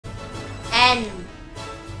10.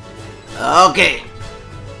 Okay.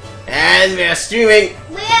 And we are streaming.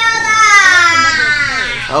 We are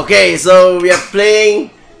live! Okay, so we are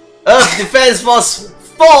playing Earth Defense Force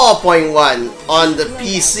 4.1 on the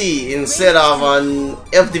PC instead of on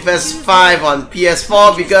Earth Defense 5 on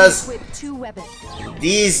PS4 because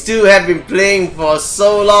these two have been playing for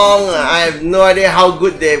so long. I have no idea how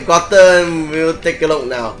good they've gotten. We'll take a look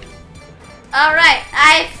now. Alright,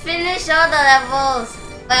 I finished all the levels.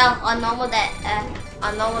 Well, on normal day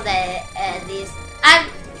at least. I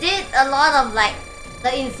did a lot of like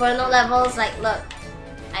the Inferno levels. Like, look,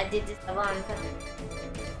 I did this level on Inferno.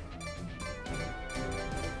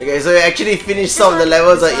 Okay, so you actually finished some of the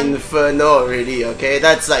levels of Inferno already. Okay,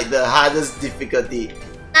 that's like the hardest difficulty.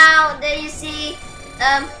 Now, there you see,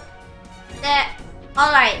 there.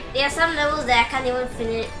 Alright, there are some levels that I can't even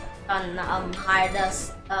finish on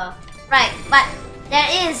hardest. Right, but there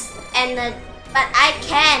is, but I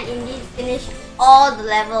can indeed finish all the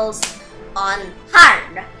levels on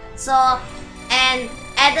hard. So, and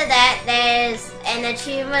after that, there's an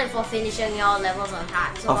achievement for finishing all levels on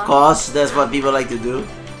hard. So, of course, that's what people like to do.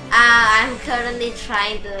 I'm currently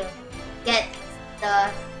trying to get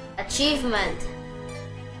the achievement.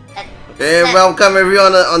 Okay, welcome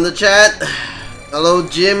everyone on the chat. Hello,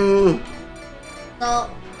 Jim. So,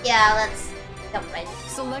 yeah, let's jump right in.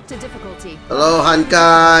 Select a difficulty. Hello,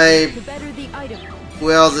 Hankai. The better the item.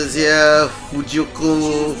 Who else is here? Fujuka.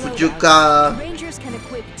 Rangers can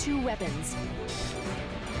equip 2 weapons.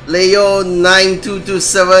 Leo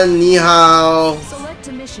 9227, ni hao. Select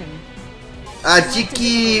a mission.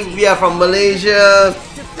 Ajiki, we are from Malaysia.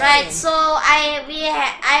 Right, so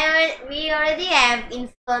we already have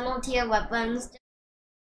Inferno tier weapons.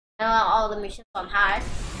 All the missions on hard.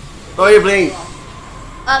 What are you playing?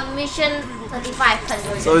 Mission 35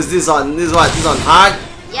 conversion. So is this on what? This on hard?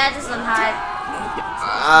 Yeah, this on hard.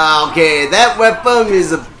 Okay, that weapon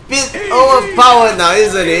is a bit overpowered now,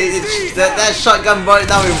 isn't it? That shotgun brought it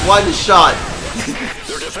down with one shot.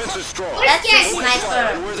 That's a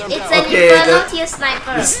sniper. It's an Inferno tier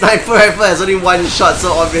sniper. The sniper rifle has only one shot,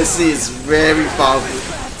 so obviously it's very powerful.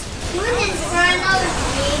 Who's Inferno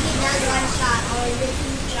maybe does one shot or is it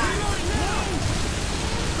 2 shots?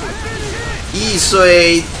 易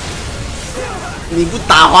水，你不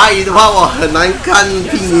打华语的话，我很难看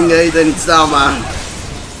拼音而已的，你知道吗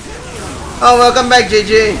？Oh, welcome back,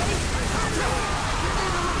 JJ.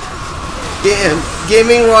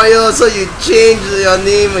 Gaming Royal, so you changed your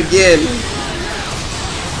name again.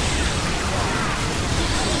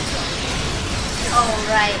 Oh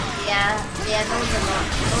right, yeah, those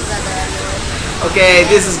are the. Okay,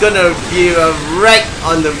 this is gonna be a wreck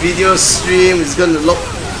on the video stream. It's gonna look,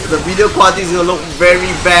 the video quality is gonna look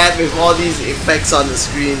very bad with all these effects on the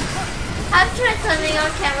screen. I've tried turning on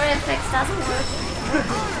camera effects, doesn't work.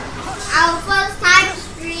 Our first time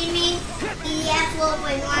streaming EDF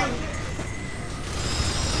 4.1.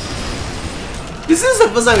 This is the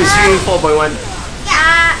first time we're streaming 4.1.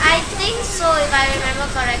 Yeah, I think so if I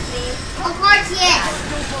remember correctly. Of course, yes.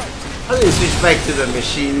 How do you switch back to the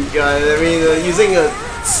machine gun? I mean, using a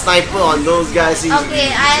sniper on those guys seems to be...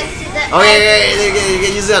 Okay, I see that. Okay, you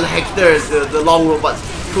can use it on Hectors, the long robots.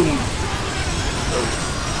 Boom.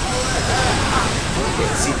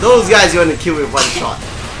 Okay, see, those guys you want to kill with one shot.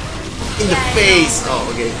 In the face!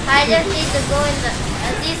 Oh, okay. I just need to go in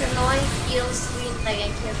these annoying kill screens I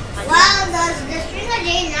can kill. Well, the Stringer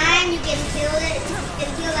J9, you can kill it. You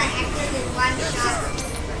can kill the actors in one shot.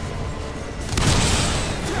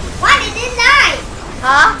 What? It didn't die!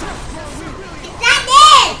 Huh? It's not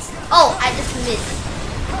dead! Oh, I just missed.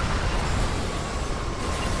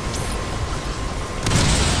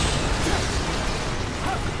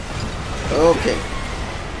 Okay.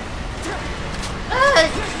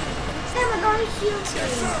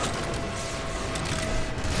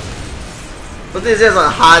 But this is on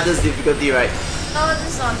hardest difficulty, right? No, this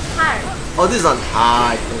is on hard. Oh, this is on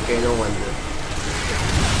hard. Okay, no wonder.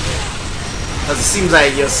 Because it seems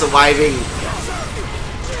like you're surviving.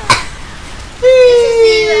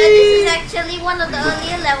 This is actually one of the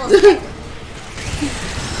earlier levels. I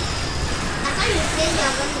thought you said you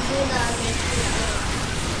were going to do the next.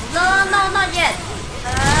 No, not yet.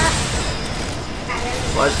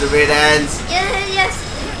 Watch the red ants. Yes.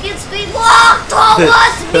 It's been walk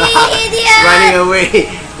towards me, idiot! It's running away.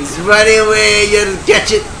 It's running away. You have to catch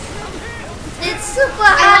it. It's super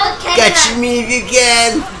hard to catch me if you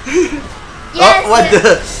can. Yes, oh, what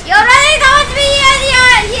the? You're running towards me,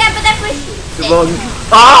 idiot! Yeah, but that was... Come on.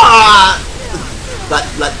 Ah!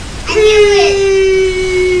 Blood. I knew it.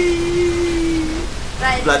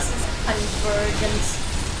 Right, Blood. this is convergence.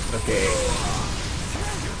 Okay.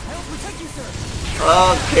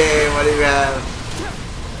 Okay, what do we have?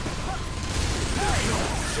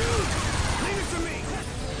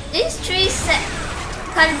 These three set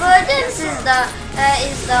convergence is the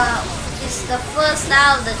first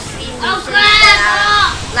out of the three missions that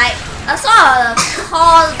are like I saw a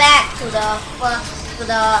call back to the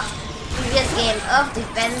previous game of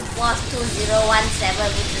Defense Force 2017,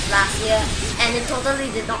 which is last year, and it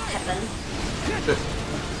totally did not happen.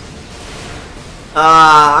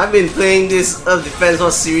 I've been playing this Earth Defense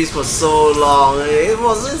Force series for so long.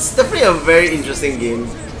 It's definitely a very interesting game.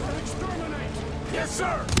 Yes,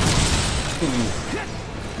 sir.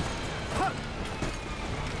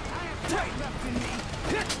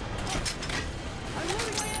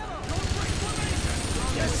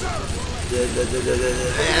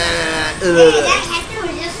 That actor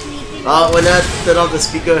was just sleeping. Oh, when I turn off the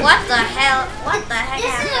speaker. What the hell? What the heck?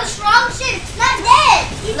 This is a strong ship. It's not dead.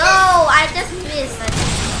 No, I just missed.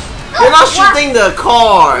 You're not What? shooting the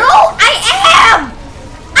core. No, I am!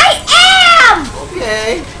 I am!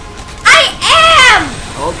 Okay. I am!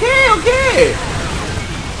 Okay.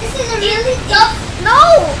 This is a really tough. No!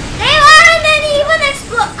 They aren't even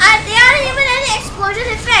any explosion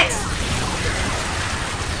effects.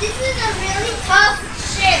 This is a really tough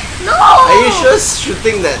ship. No! Are you sure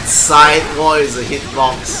shooting that side wall is a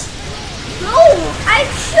hitbox? No! I'm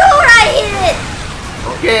sure I hit it!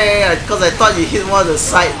 Okay, because I thought you hit one of the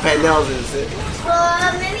side panels instead.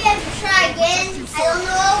 Maybe I should try again. I don't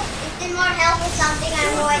know. If they more help or something, I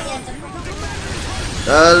have no idea.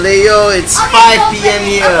 Leo, it's Okay, 5 p.m.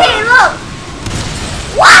 here. Okay, look!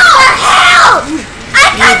 What the hell?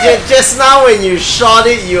 Just now when you shot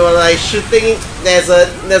it, you were like shooting. There's a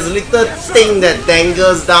little thing that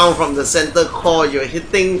dangles down from the center core. You're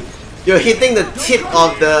hitting the tip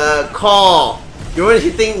of the core. You weren't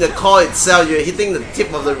hitting the core itself. You're hitting the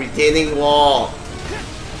tip of the retaining wall.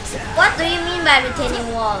 What do you mean by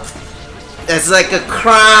retaining wall? It's like a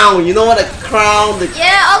crown. You know what a crown?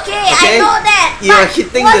 Yeah, okay, I know that. You're but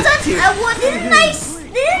hitting the tip. Didn't I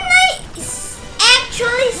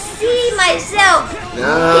actually see myself hitting the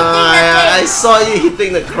I thing? saw you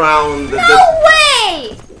hitting the crown. No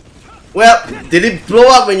way! Well, did it blow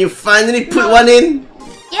up when you finally put one in?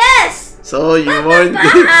 Yes! So you weren't. I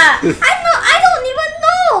don't even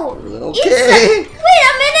know! Okay. Wait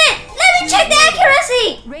a minute! Let me check the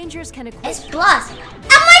accuracy! Rangers can equip. It's plus. And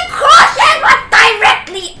my crosshair was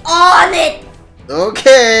directly on it!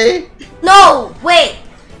 Okay. No! Wait!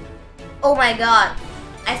 Oh my god.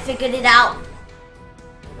 I figured it out.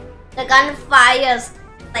 The gun fires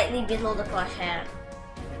slightly below the crosshair.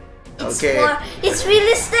 Okay. It's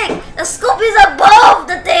realistic. The scope is above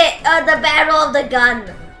the barrel of the gun.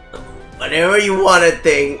 Whatever you want to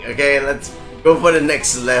think. Okay, let's go for the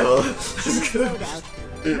next level. Let's go.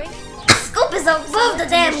 The scope is above the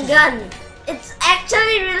damn gun. It's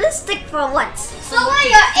actually realistic for once. So where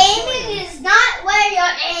you're aiming is not where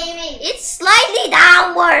you're aiming. It's slightly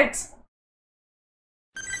downwards.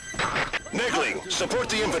 Niggling, support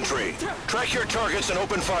the infantry. Track your targets and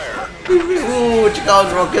open fire. Ooh, check out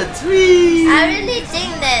Rocket 3. I really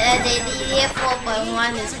think that the EDF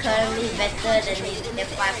 4.1 is currently better than the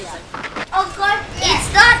EDF 5.1. Of course, It's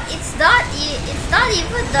not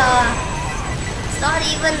even the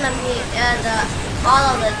all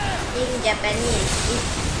of the in Japanese.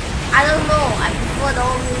 I don't know. I prefer the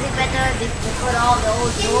old music better. They prefer all the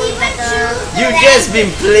old story better. You've just been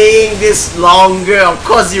playing this longer. Of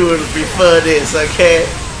course you will prefer this, okay?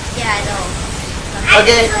 Yeah, I know.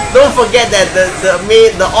 Okay, don't forget that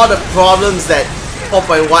all the problems that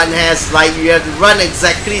 4.1 has, like you have to run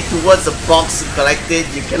exactly towards the box to collect it.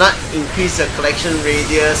 You cannot increase your collection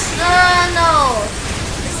radius. No.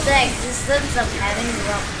 It's the existence of having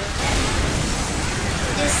rock with that.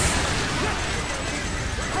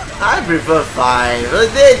 I prefer 5.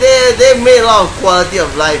 They made a lot of quality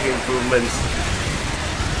of life improvements.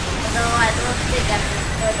 No, I don't think I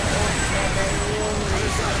prefer the old set, the new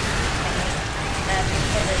music. I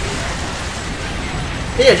prefer the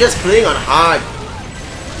new. Hey, you're just playing on hard.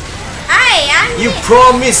 I'm You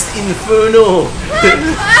promised Inferno.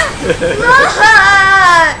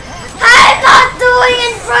 I'm not doing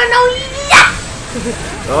Inferno yet!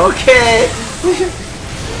 Okay.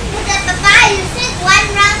 Papa, you said one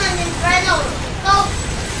round on Inferno. So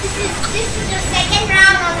this is your second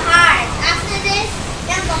round on hard. After this,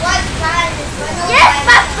 then the one round on Inferno. Yes,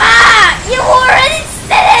 Papa! You already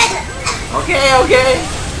said it! Okay.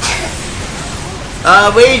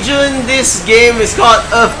 Wei Jun, this game is called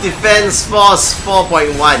Earth Defense Force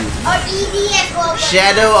 4.1. Or EDF or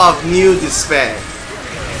Shadow of New Despair.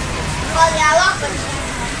 Oh, yeah,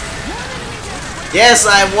 Yes,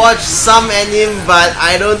 I watch some anime, but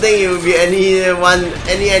I don't think it would be any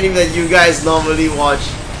anime that you guys normally watch.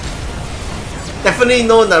 Definitely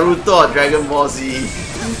no Naruto or Dragon Ball Z. Of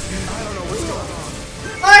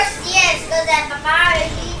course, yes, because that Papa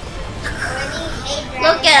already hate Dragon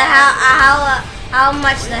Look at Ball. how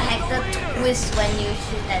much the Hector twists when you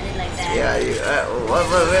shoot at it like that. Yeah,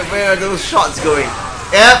 where are those shots going?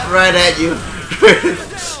 Yep, right at you.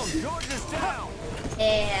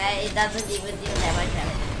 Yeah, it doesn't even do that much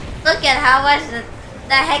damage. Look at how much the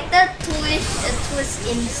Hector twists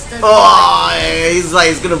instantly. Oh, he's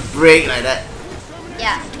gonna break like that.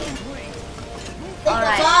 Yeah.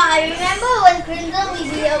 Alright. Papa, I remember when Crimson we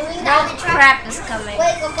be a wing No down the track. crap is coming.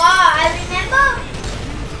 Wait, Papa, I remember.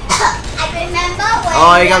 I remember when.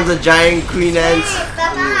 Oh, here comes the giant queen ants.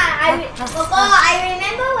 Papa, I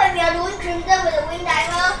remember when we are doing Crimson with the wing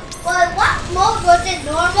diver. Well, what mode was it?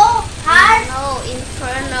 Normal? Hard? No,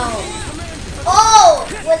 Inferno. Oh,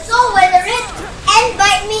 so when the red ant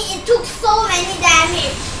bite me, it took so many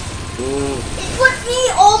damage. It put me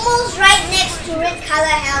almost right next to red color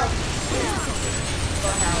health.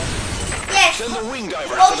 Yes, Send the wing diver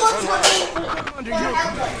to the almost front put line. me for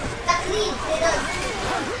health. Luckily, it didn't.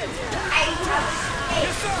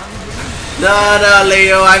 No,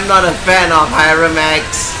 Leo, I'm not a fan of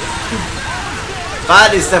Hyramax.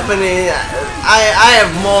 But it's definitely I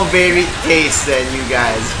have more varied taste than you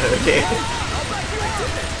guys. Okay,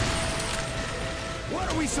 What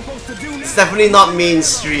are we supposed to do it's definitely not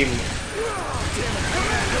mainstream.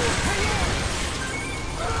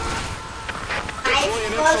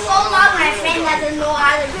 For so long, my friend doesn't know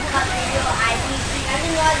how to cut video.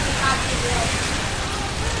 Doesn't know how to cut video.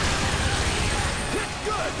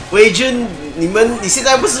 魏俊，你现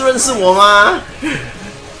在不是认识我吗？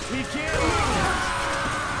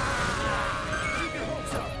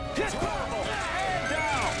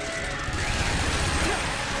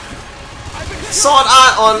 Sword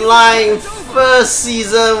Art Online first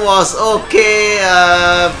season was okay,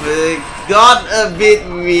 got a bit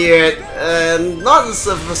weird, not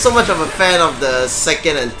so much of a fan of the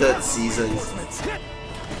second and third seasons.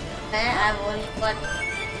 I've only got.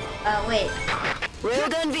 Wait.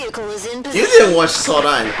 Railgun vehicle is in You position. didn't watch Sword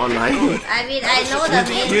Art Online. I mean, I know the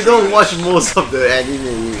main. You don't watch most of the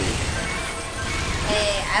anime.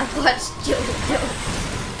 Hey, I watched JoJo.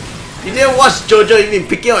 You didn't watch JoJo, you've been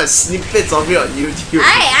picking out snippets of it on YouTube.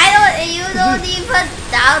 I don't. You don't even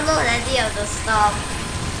download any of the stuff.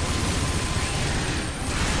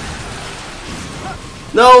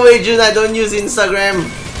 No, Wei Jun, I don't use Instagram.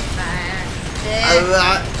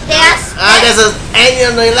 There's an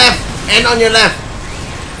N on your left. N on your left.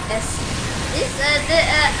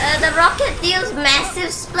 The rocket deals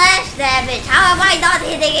massive splash damage. How am I not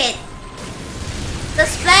hitting it? The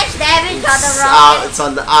splash damage on the rocket. It's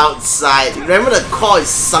on the outside. Remember the core is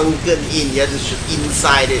sunken in. You have to shoot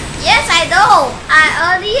inside it. Yes, I know.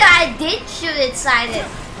 Earlier I did shoot inside it.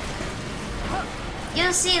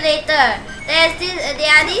 You'll see later. There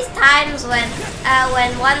are these times when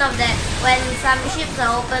when some ships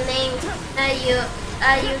are opening, you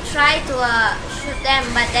try to shoot them,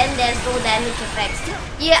 but then there's no damage effects.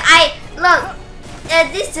 Yeah, look.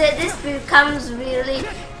 This becomes really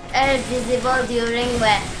visible during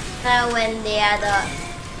when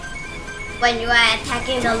you are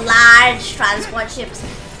attacking the large transport ships.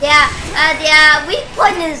 Their weak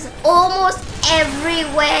point is almost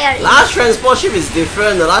everywhere. Large transport ship is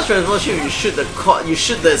different. The large transport ship, you shoot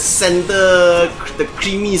the center, the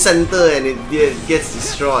creamy center, and it gets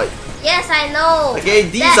destroyed. Yes, I know. Okay,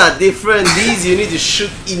 these are different. These you need to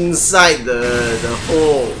shoot inside the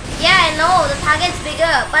hole. Yeah, I know. The target's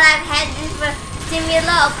bigger, but I've had different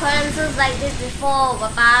similar occurrences like this before,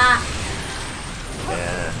 Papa.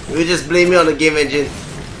 Yeah, you just blame it on the game engine.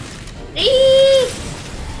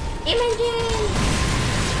 Game engine.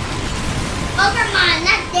 Pokemon,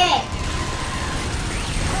 not dead.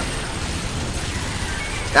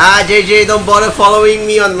 JJ, don't bother following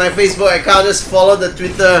me on my Facebook account. Just follow the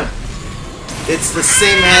Twitter. It's the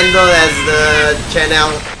same handle as the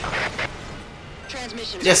channel.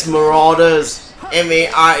 Just Marauders.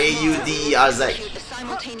 MARAUDERZ.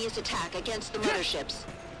 Simultaneous attack against the motherships.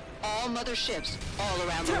 All motherships all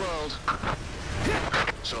around the world.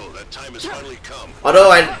 So that time has finally come.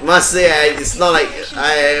 Although I must say, it's not like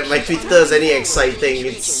my Twitter is any exciting.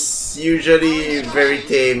 It's usually very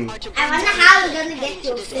tame. I wonder how we're gonna get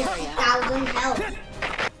to 50,000 health.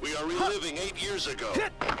 We are reliving 8 years ago.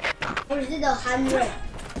 Or is it 100?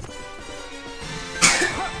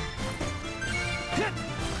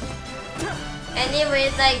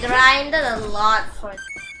 Anyways, I grinded a lot for.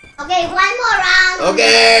 Okay, one more round.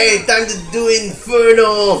 Okay, time to do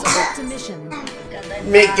Inferno. Select a mission.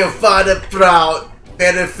 Make your father proud.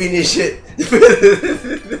 Better finish it.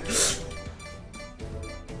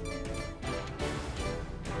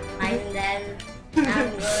 And then I'm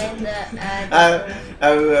going to.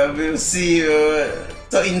 I will see you.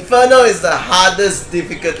 So Inferno is the hardest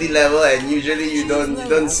difficulty level, and usually you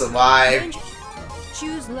don't survive.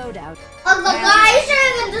 Choose loadout. Oh my god, you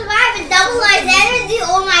should have survived with double eyes energy.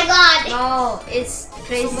 Oh my god. No, it's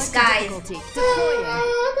Crazy Skies. Deploying.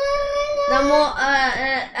 The more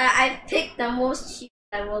I picked the most cheap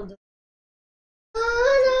I will do.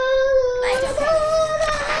 Like,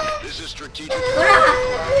 This is strategic. Ora!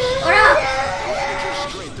 Ora!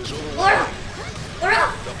 Strength is over. Ora!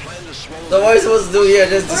 Ora! The plan to swallow So what are you supposed to do here?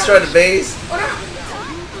 Just destroy the base? Ora!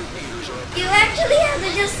 You actually have to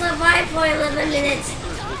just survive for 11 minutes.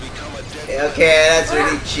 Okay, that's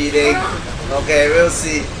really cheating. Okay, we'll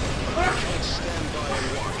see.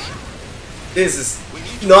 This is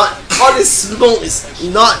not. All this smoke is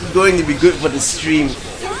not going to be good for the stream.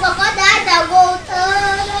 You forgot that the water.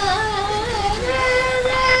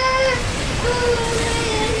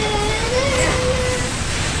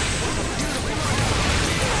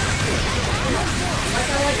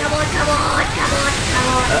 Come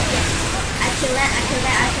on. I kill that.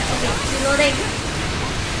 Okay, reloading.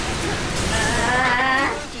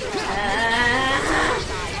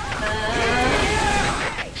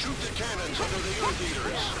 Shoot the cannons under the unit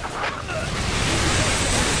leaders.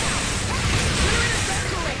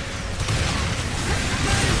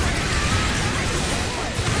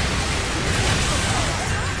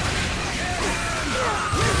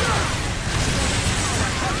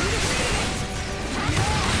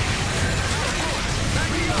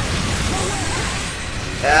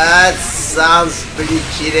 That sounds pretty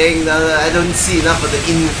cheating. I don't see enough of the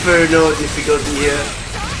Inferno difficulty here.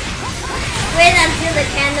 Wait until the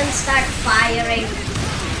cannons start firing.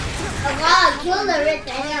 Oh god, kill the red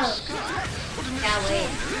tail. Yeah, wait.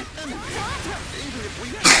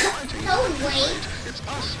 Don't wait. It's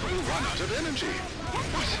us who run out of energy.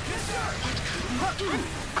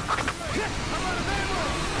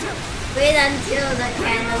 Wait until the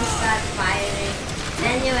cannons start firing.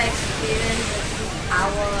 Then you experience the true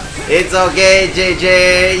power. It's okay,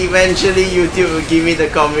 JJ. Eventually, YouTube will give me the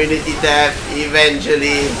community tab.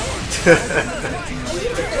 Eventually.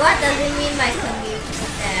 What does it mean by community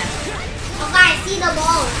tab? Okay, I see the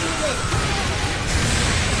ball. See it.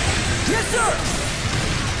 Yes, sir.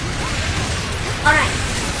 Alright.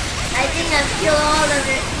 I think I've killed all the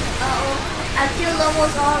I've killed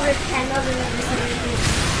almost all the cannons in the vicinity.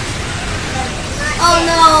 Oh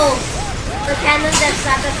no! The cannons have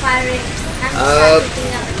started firing. I'm just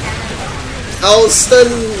picking up the cannons. Alston,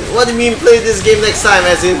 what do you mean play this game next time?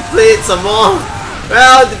 As in play it some more?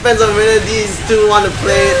 Well, it depends on whether these two want to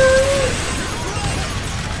play it.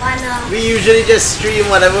 Why not? We usually just stream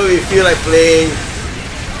whatever we feel like playing.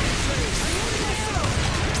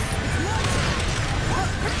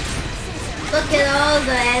 Look at all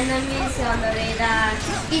the enemies on the radar.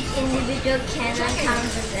 Each individual cannon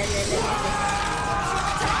counts as an enemy.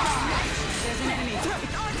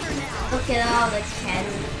 Look at all the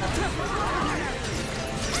cannons.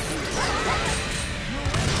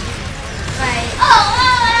 Right.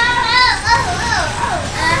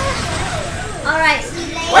 Alright.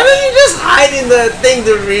 Why don't you just hide in the thing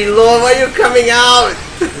to reload? Why are you coming out?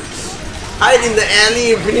 Hide in the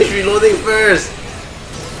alley and finish reloading first.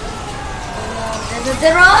 There's a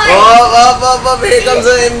Deroy! Oh, here comes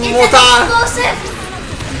a It's an mortar. explosive!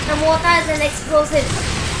 The mortar is an explosive.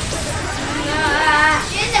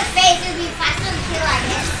 Shoot the face, it'll be faster to kill, I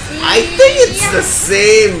guess. I think it's the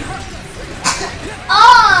same.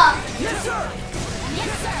 Oh!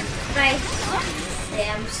 Right.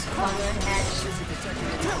 Damn spawner hatch.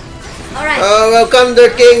 Alright. Welcome,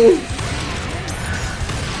 the king.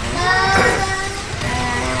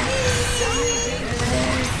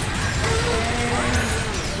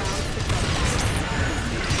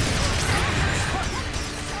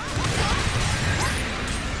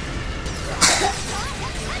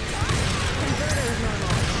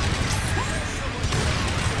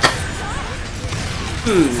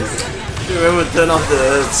 Remember to turn off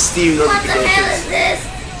the Steam What the hell notifications. is this?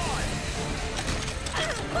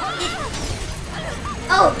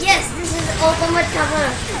 Oh, yes, this is ultimate cover.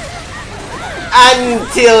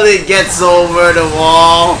 Until it gets over the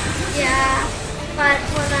wall. Yeah, but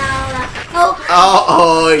for now, oh,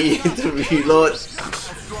 Oh, you need to reload.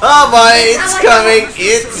 Oh boy, it's coming.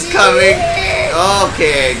 It's coming.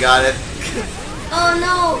 Okay, got it. oh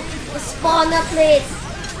no, the spawner plate.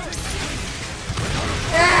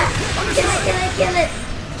 Kill it.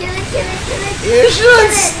 Kill it. You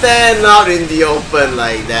shouldn't stand out in the open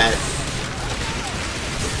like that.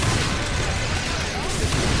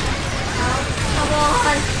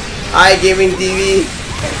 Hi, gaming TV.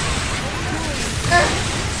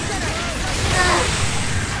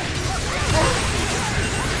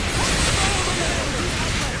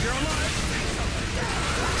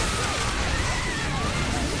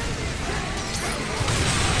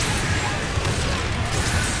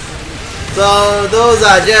 So those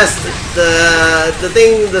are just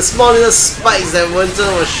the small little spikes that Winter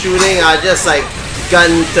was shooting are just like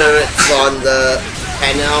gun turrets on the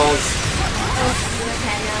panels.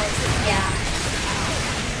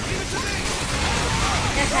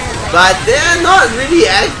 But they're not really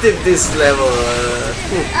active this level.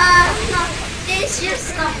 No, they should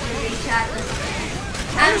stop with each other.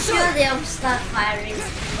 I'm sure they'll start firing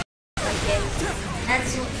again.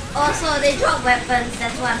 That's also they drop weapons.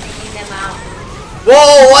 That's why I'm taking them out.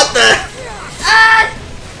 Whoa! What the?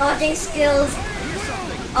 Dodging skills.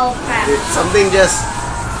 Oh crap! Did something just?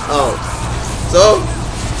 Oh. So?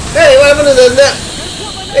 Hey, what happened to the net?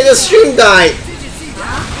 Hey, the stream died.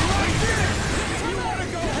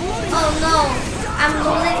 Oh no! I'm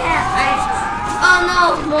losing it. Oh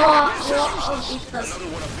no! More beaters.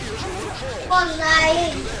 Was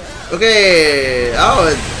lying. Okay. Oh.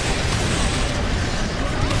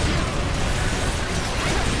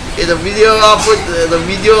 Okay, the video output, the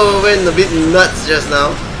video went a bit nuts just now.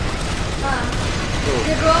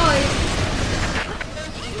 The droid.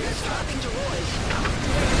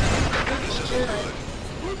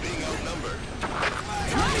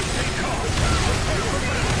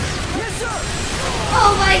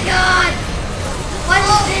 Oh my god! What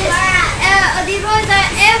is this? The droids are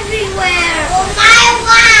everywhere! Oh my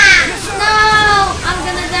god! No! I'm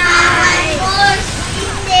gonna die!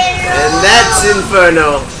 And that's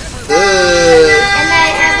Inferno. And I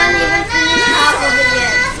haven't even finished half of it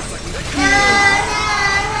yet.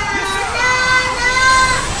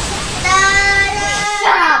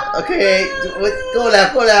 Shut up! Okay, go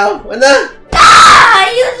now. Mana? Ah!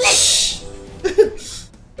 Useless! Okay.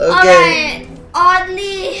 Alright.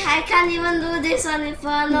 Oddly, I can't even do this on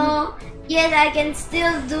Inferno. Yet I can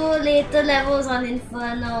still do later levels on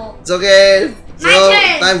Inferno. It's okay. So, My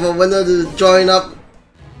turn. time for Winner to join up.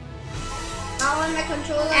 I want my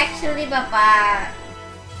controller. Actually, Papa.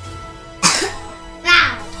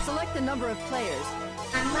 Now. Select the number of players.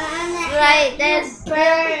 I'm gonna Right, there's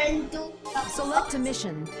burn to. Select a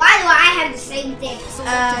mission. Why do I have the same thing?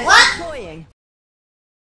 Select what? deploying.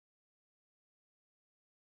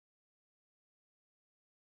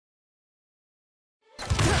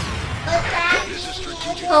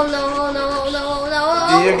 Oh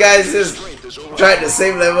no. Did you guys just try the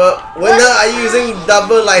same level? Winner, are you using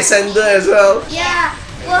double Lysander as well? Yeah.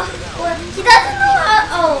 Well, he doesn't know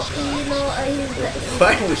how. Oh, you know, he's like,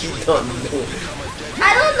 Why would he not know? I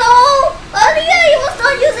don't know. Earlier he was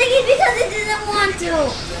not using it because he didn't want to.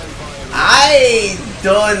 I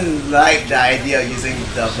don't like the idea of using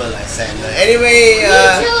double Lysander. Anyway,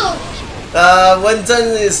 Me too.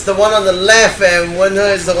 Winton is the one on the left and Winner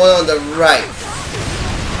is the one on the right.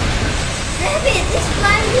 Damn it, these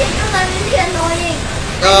flying vehicles are really annoying.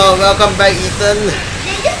 Oh, welcome back, Ethan.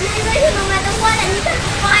 They just laser you no matter what, and you can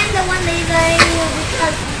find the one lasering you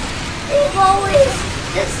because they've always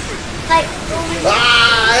just like going.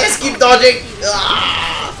 Ah, let's keep dodging.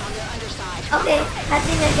 Ah. Okay, I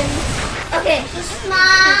think I can. Okay,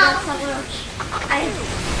 Smile. we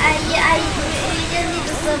just need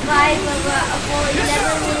to survive for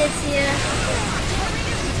 11 minutes here.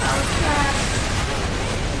 Oh crap.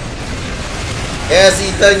 Yes,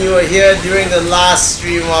 Ethan, you were here during the last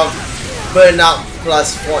stream of Burnout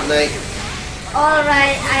plus Fortnite.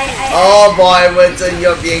 Alright, Oh boy, Winton,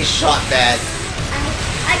 you're being shot bad.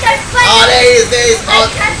 I can't find. Oh, there he is. I Oh.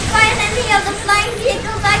 can't find any of the flying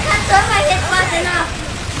vehicles. I can't turn my head fast enough.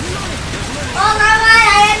 Oh my god,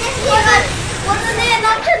 I am this here. Wasn't there an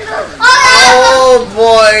option to? Oh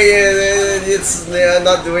boy, they're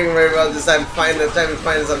not doing very well this time. Trying to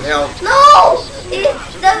find some help. No!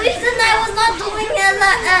 The reason I was not doing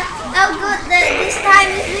good this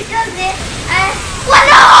time is because they. What?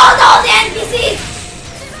 No, the NPCs!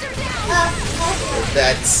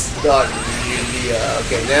 That's not really.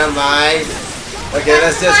 Okay, never mind. Okay,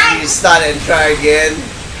 let's just restart and try again.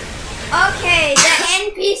 Okay, the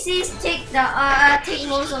NPCs take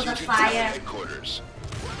most of the fire.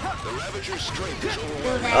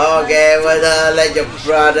 Okay, well, let your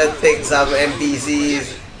brother take some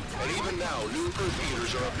NPCs.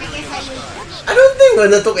 I don't think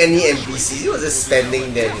Werner took any NPCs. He was just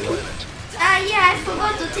standing there, you know. Yeah, I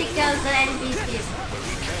forgot to take care of the NPCs.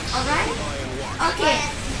 Alright? Okay,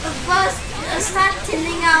 the first start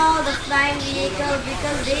thinning out the flying vehicles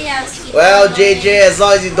because they are. Well, JJ, as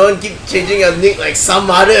long as you don't keep changing your nick like some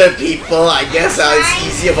other people, I guess it's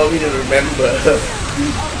easier for me to remember.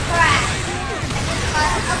 Crap.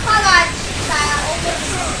 Come on, over.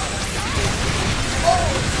 Oh,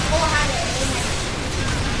 400.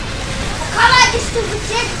 Come on, you stupid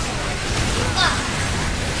shit.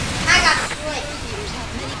 I got destroyed.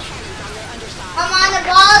 Come on, the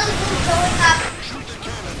ball is going up.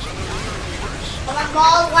 Come on,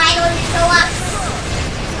 ball, why don't you show up?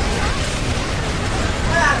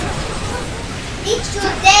 Hold on. It's too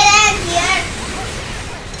dead end here.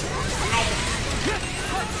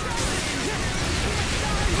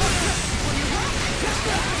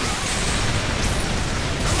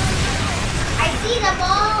 I see the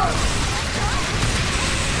ball.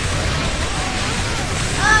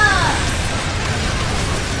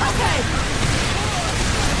 Okay.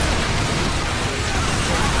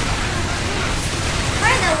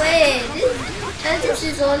 By the way, this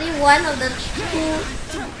is only one of the two.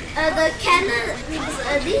 The cannon, the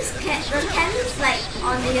cannons like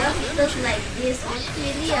on the earth, just like this,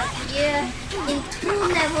 only appear in 2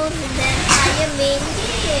 levels in the entire main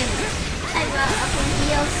game. Like from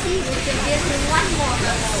DLC, which appears in 1 more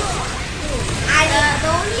level. The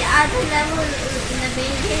only other level in the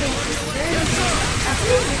main game is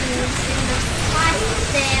appears in the 5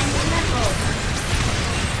 damn level.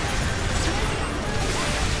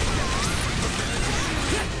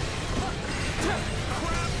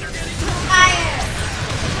 Fire!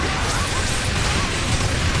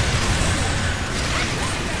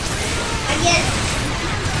 Again.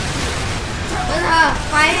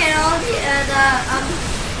 Fire all the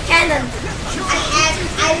cannon. I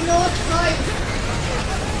have no choice.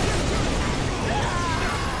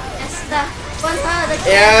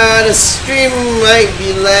 Yeah, the stream might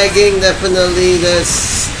be lagging. Definitely,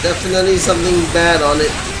 there's definitely something bad on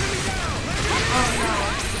it.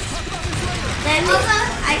 Then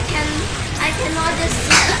I cannot just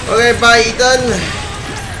see. Okay, bye, Ethan.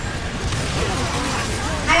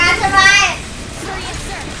 I got survive.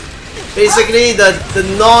 Basically, the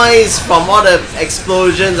noise from all the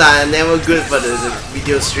explosions are never good for the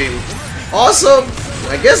video stream. Also,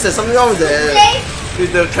 I guess there's something wrong with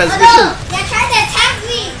the transmission. Oh no, they're trying to attack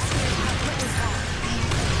me.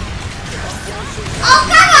 Oh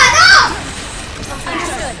come on, no!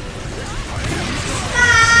 Understood. No!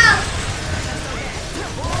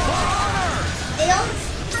 They don't.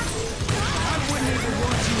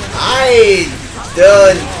 I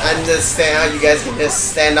don't understand how you guys can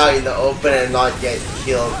just stand out in the open and not get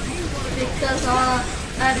killed. Because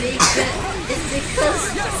it's because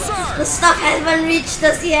the stuff hasn't reached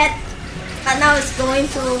us yet, but now it's going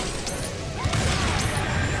to.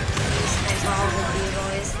 All the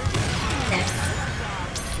heroes. Death.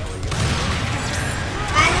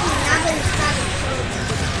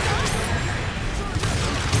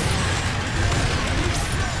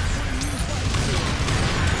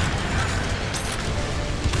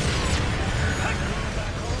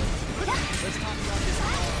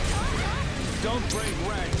 Don't break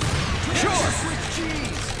rank. Sure.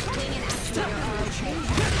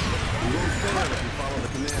 You won't fail if you follow the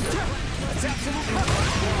commander. That's absolutely.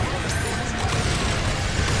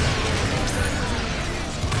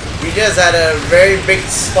 We just had a very big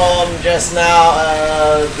storm just now.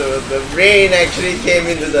 The rain actually came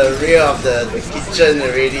into the rear of the kitchen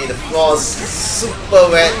already. The floor's super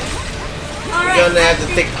wet. You're gonna have to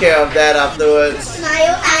take care of that afterwards. My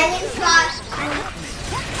own hiding spot.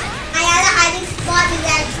 My other hiding spot is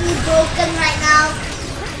actually broken right now.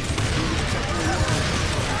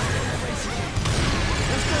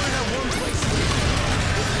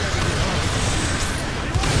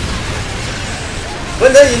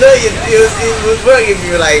 But then you know it would work if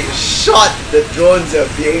you like shot the drones that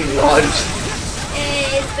are being launched.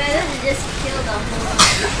 It's better to just kill the whole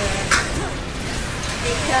computer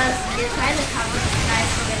because you're trying to cover the guys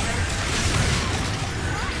together.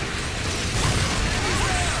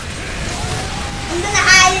 I'm gonna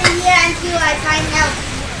hide in here until I find help.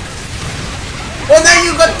 Well then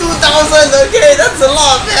you got 2,000, okay, that's a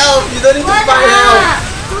lot of health, you don't need to find help.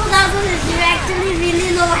 2,000 is actually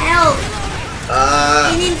really low health.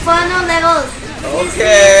 In Inferno levels.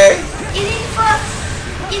 Okay. In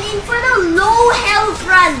Inferno low health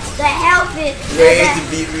runs, the health is Way to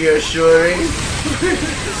be reassuring.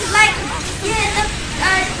 like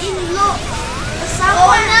in low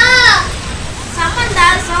someone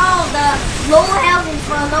does all the low health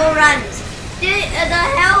Inferno runs.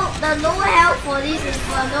 The lower health for these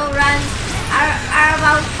Inferno runs are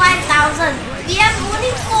about 5,000. We have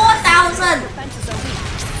only 4,000. Defenses are weak.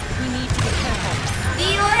 We need to be careful.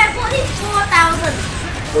 We only have Only 4,000.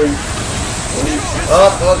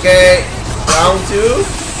 Up, okay. Round 2.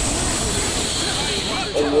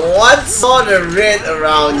 What's all the red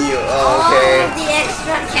around you? Okay. Oh, the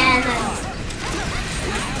extra cannons.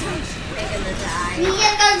 They're gonna die. We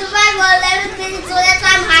just gonna survive for 11 minutes, so that's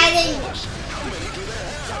why I'm hiding.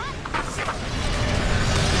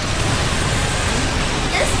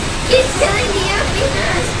 Just keep killing the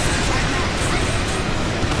airbeaters.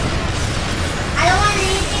 I don't want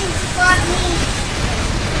anything to spot me.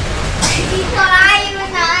 He's alive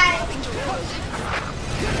even I.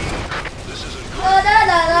 Oh, da,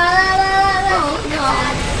 da, da, da, da, da. Oh no.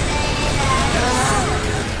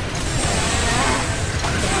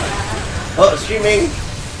 Oh, streaming.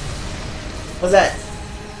 What's that?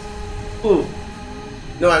 Who?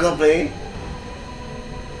 No, I'm not playing.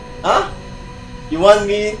 Huh? You want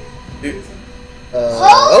me?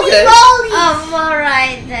 Holy Okay. moly!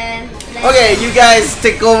 Alright then. Okay, you guys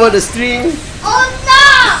take over the stream. Oh no!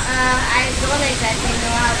 I don't exactly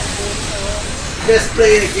know how to do so. Just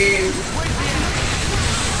play the game.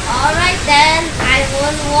 Alright then, I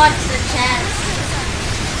won't watch the chat.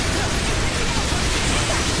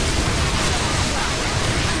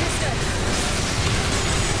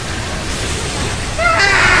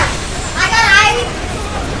 I got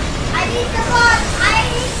I need support! I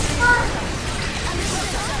need support!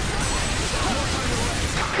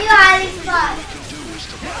 You hiding spot!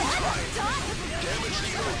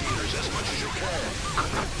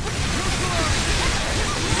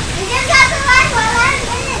 We just got to run for 1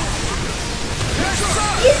 minute!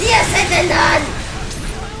 Easier said than done.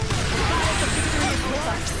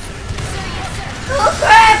 Oh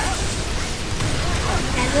crap!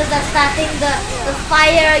 And they're starting the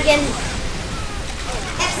fire again.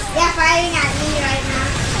 They're firing at me right now.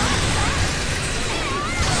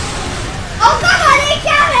 Oh come on, they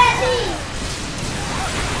can't at me!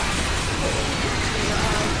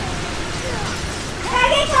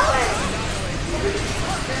 Target cover!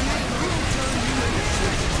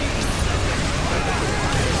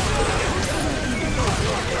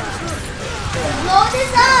 Blow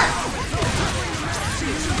this up!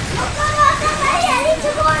 Oh come on, somebody, I need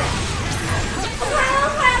support! Oh crap,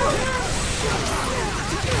 oh crap, oh crap!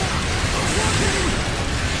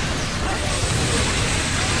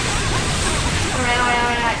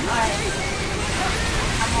 Alright.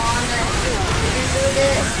 Come on, we can do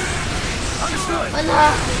this. Oh no,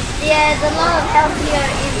 yeah, there's a lot of health here.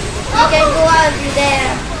 You can go out through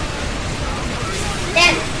there.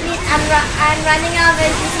 Then I'm running out of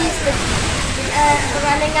NPCs.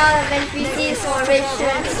 Running out of NPCs for rich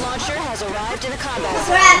shirts. Rocket launcher has arrived in the combat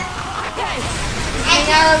zone. Crap! Running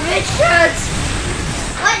out of rich shirts.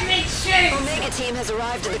 What rich shirt? Omega team has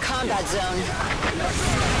arrived in the combat zone.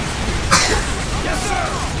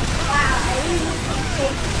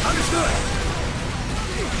 Understood.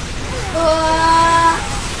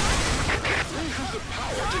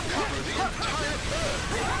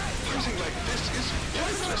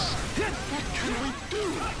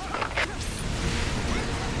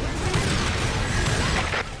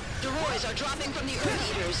 Droids are dropping from the Earth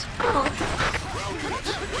Eaters.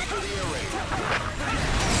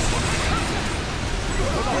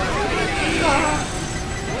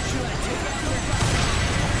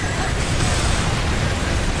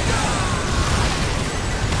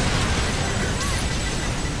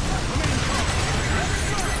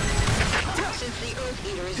 Since the Earth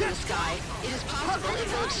Eater is in the sky, it is possible it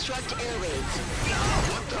will obstruct air raids.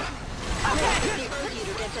 If the Earth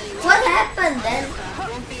Eater gets any What happened then?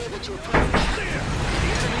 won't be able to approach.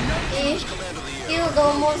 He killed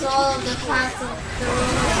almost all of the parts of the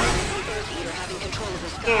room. Earth Eater having control of the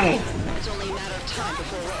sky. It's only a matter of time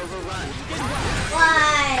before we're overrun.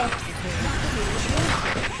 Why?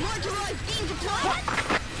 More droids being deployed!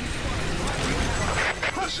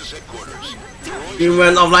 This is headquarters. You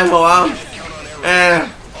went offline for a while.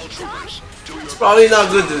 All troopers. It's probably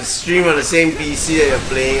not good to stream on the same PC that you're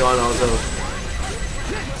playing on also.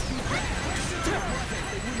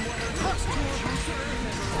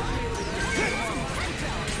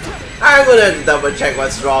 I'm gonna have to double check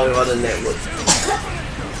what's wrong with all the network.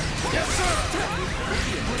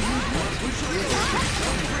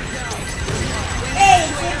 Hey,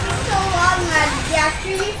 it's taking so long, man. There are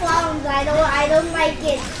 3 clowns. I don't like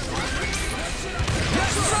it.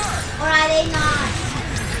 Or are they not?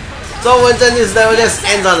 So when this level just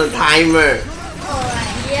ends on a timer.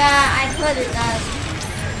 Alright. Yeah, I heard it does.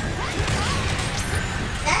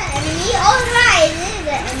 That enemy? Alright, it is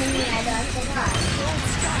an enemy. I forgot.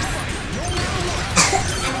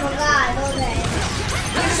 Okay.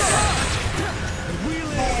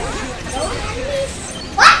 Those enemies?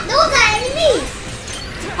 What? Those are enemies!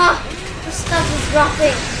 Huh.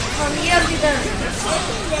 dropping from here to there.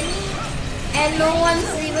 And no one's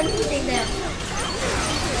even hitting them.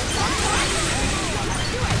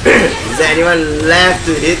 Is there anyone left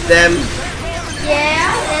to hit them?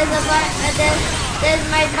 Yeah, there's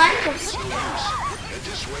my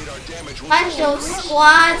bunch of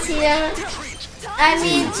squads here. I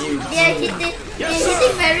mean, they're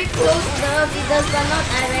hitting very close to the earth, but not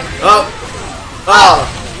directly. Oh! Oh!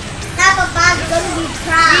 Now Papa's gonna be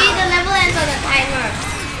proud. See, the level ends on the timer.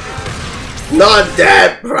 Not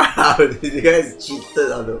that proud! You guys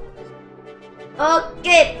cheated on them.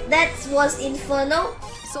 Okay, that was Inferno.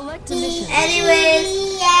 Select a mission. Anyways,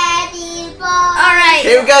 Alright. alright.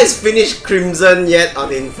 Can you guys finish Crimson yet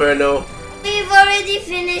on Inferno? We've already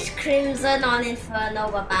finished Crimson on Inferno,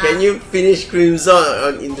 Papa. Can you finish Crimson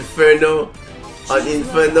on Inferno? On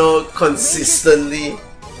Inferno consistently?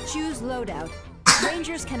 Choose loadout.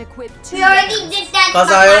 Rangers can equip 2 We already did that, Cause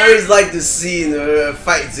Papa. I always like to see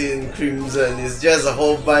fights in Crimson. It's just a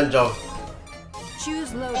whole bunch of Choose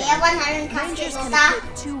Kaya loadout. 100 Rangers can Kasta.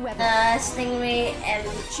 equip 2 weapons. Stingray and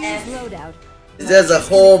Choose loadout. it's just a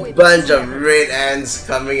whole bunch of red ants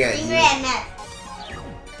coming at Stingray you. and Matt.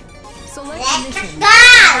 Select a Let's mission. go!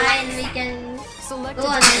 fine, we can Select go a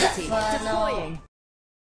on deity. Inferno. Deploying.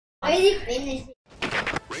 Already finished.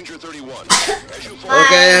 Ranger 31. As you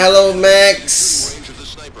Okay, hello Max. range of the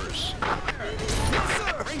snipers.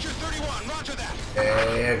 Ranger 31, roger that.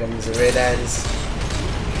 Okay, here comes the red ants.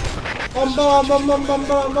 See Are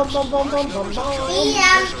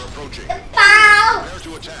approaching. the bow. Prepare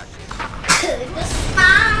to attack. The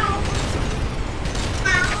bow.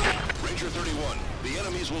 Ranger 31. The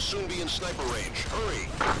enemies will soon be in sniper range. Hurry.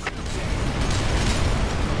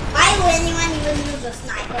 Why would anyone even use a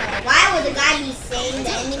sniper? Why would the guy be saying the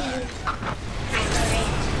enemy use sniper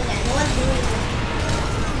range? Because no one's doing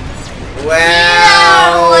it.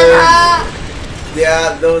 Well,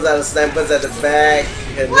 yeah, those are the snipers at the back.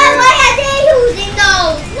 And Why then, are they using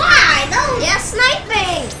those? Why? Those They're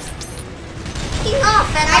sniping! Kicking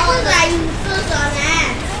off and all snipers the... are useless on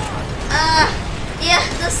that. Yeah,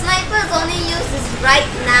 the snipers only use this right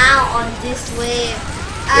now on this wave.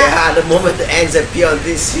 yeah, the moment the ants appear on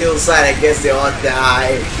this hillside, I guess they all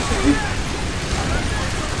die.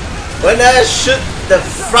 When I shoot the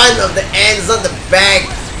front of the ants, not the back.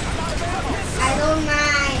 I don't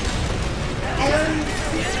mind. I don't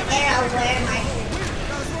care where my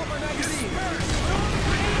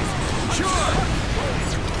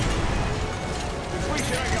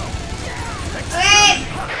Okay,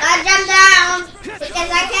 I'll jump down quick as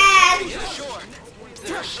I can.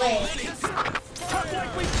 Wait.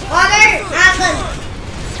 Water, happen.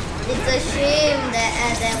 It's a shame that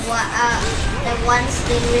one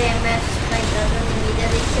Stingray MF strike doesn't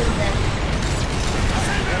immediately kill them.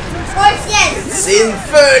 Of course, yes. It's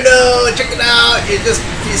Inferno! Check it out! You're just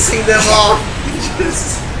pissing them off.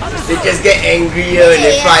 They just get angrier when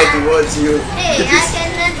they fly towards you. Hey, I can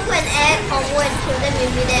do an air combo and kill them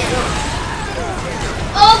immediately.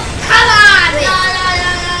 Oh, come on. Wait. No.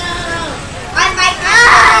 On my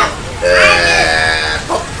god.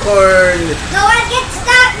 Popcorn! No one can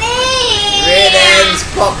stop me. Red ants,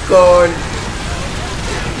 popcorn!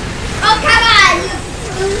 Oh, come on.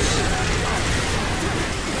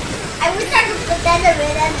 I wish I could pretend the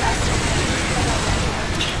red ant was.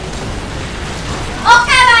 Oh,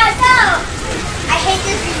 come on, no. I hate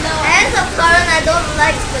this reload. As a parent, I don't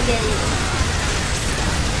like spaghetti.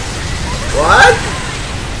 What?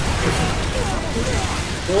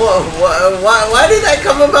 Why did that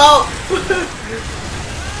come about?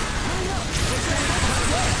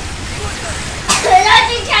 Don't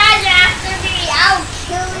you charge after me. I'll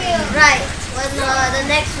kill you. Right. When the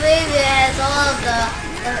next wave has all of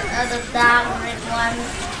the dark red ones.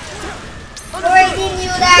 Already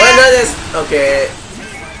knew Why that. not this? Okay,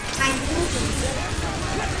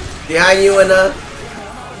 behind you, Anna.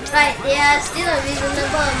 Right, there are still a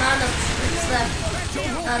reasonable amount of troops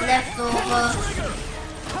left over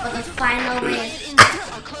for the final wave.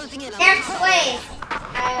 Are closing in on Next wave.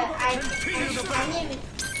 I need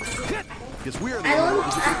Because we are the I only don't.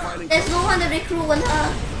 ones who can find There's no one to recruit on her.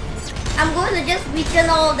 I'm going to just weaken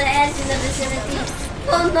all the ants in the vicinity.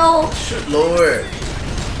 Oh no! Shoot lower.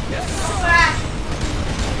 crap.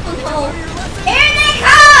 Oh no! Here they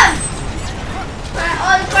come!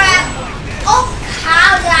 Oh crap. Oh,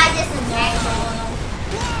 how did I just attack them?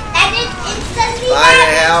 And it instantly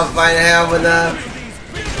Find help, Anna.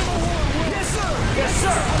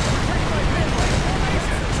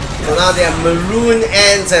 So now they are maroon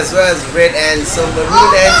ants as well as red ants. So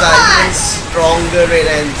maroon ants are even stronger red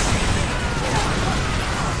ants.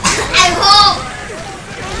 I hope.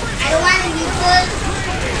 I don't want to be good.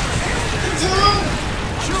 Dude.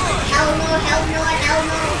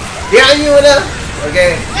 Behind you, winner.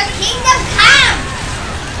 Okay. The kingdom come!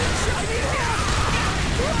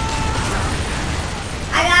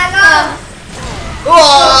 I gotta go!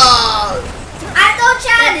 Whoa! I have no I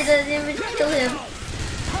chance! didn't even kill him.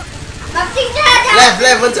 Nothing to happen!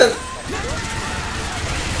 Left, Vincent.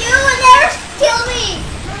 You will never kill me!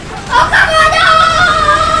 Oh, come on! No!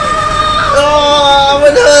 Oh,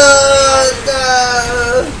 winner!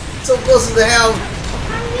 So close to the helm.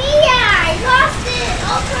 Mia! I lost it!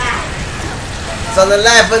 Oh, crap! It's on the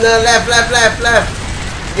left, winner. Left.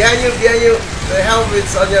 Behind you. The helm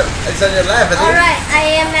is on your left, I think. Alright,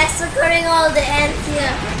 I am massacring all the ants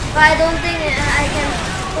here. But I don't think I can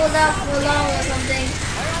hold out for long or something.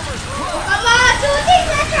 Oh, come on! Two things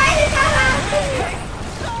are trying to come out!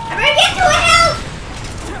 I'm gonna get to a health!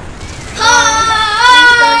 Oh!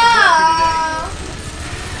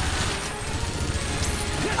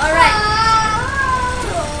 Alright.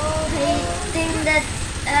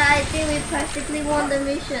 I think we practically won the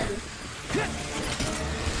mission.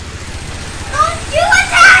 Don't you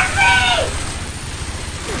attack me!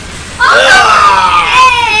 Oh,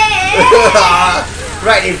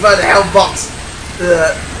 Right in front of the helm box.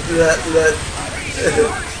 no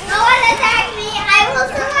one attack me! I will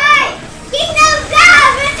survive! Kingdom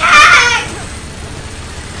come! Attack!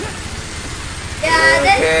 Yeah,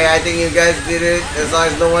 that's... Okay, I think you guys did it. As long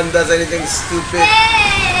as no one does anything stupid.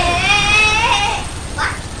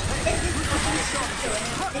 What?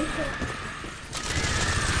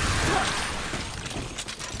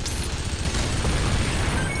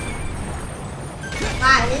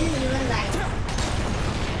 Wow, this is even like...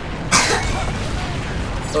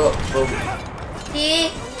 Oh. See?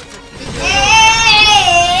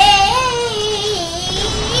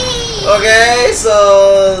 Okay, so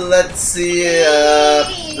let's see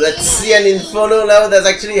an inferno level that's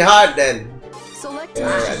actually hard then. Select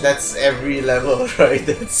That's every level, right?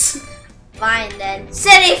 That's Fine then.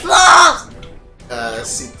 City floors!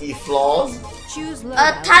 city floors. choose A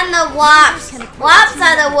loadout. ton of warps. Warps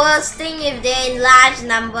are the worst thing if they're in large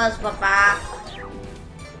numbers, Papa.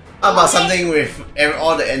 How about something with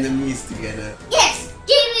all the enemies together? Yes!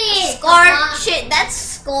 Give me it! Shit, that's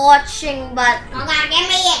scorching, but Come on, give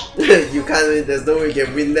me it! You can't win, there's no way you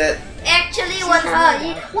can win that. actually one heart.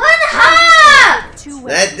 One heart! Two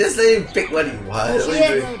Just let him pick what he wants. What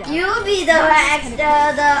are you doing? You be the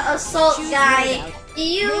assault guy.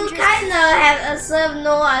 You kinda have served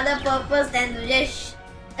no other purpose than to just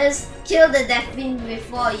kill the death queen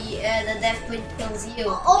before the death queen kills you.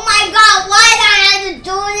 Oh my god, why did I have to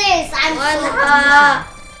do this? I'm One so heart.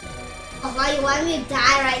 Oh, you want me to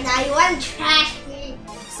die right now? You want to trash me?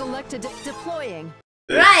 selected deploying.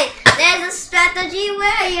 Right, there's a strategy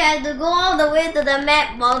where you have to go all the way to the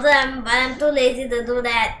map bottom, but I'm too lazy to do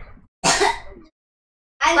that.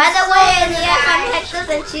 By the way, we have some hectors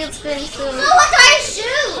and shield screens too. So what do I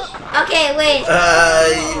shoot? Okay, wait.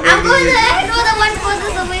 I'm going to throw the one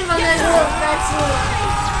furthest away from the group. That's you.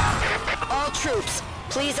 All troops,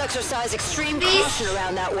 please exercise extreme Please. caution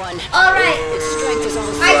around that one. Alright. Its strength is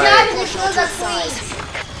almost My job is to proportional kill the to its size.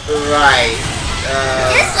 queen. Right.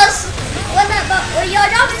 Your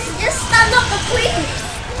job is just stun lock the queen.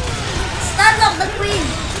 Stun lock the queen.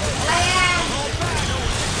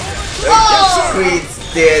 Queen's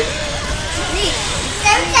dead. Neat.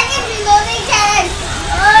 7 seconds reloading challenge.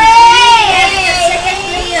 Every second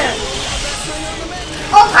player.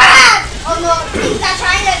 Oh crap! Oh no, things are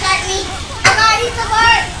trying to attack me. Oh god, it's the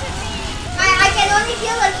bird. I can only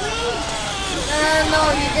kill the queen. No,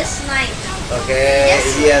 you just snipe. Okay,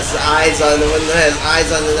 he has eyes on one has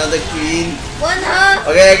eyes on another queen. One her.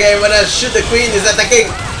 Okay, when I shoot the queen, is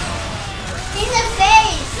attacking. In the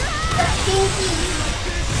face. The pinky.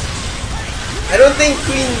 I don't think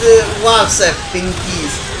queen wasps have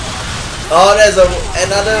pinkies. Oh, there's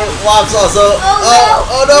another wasp also.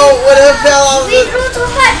 Oh no, when her fell off. We drew too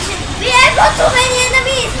much. We have got too many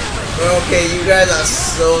enemies. Okay, you guys are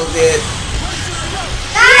so dead.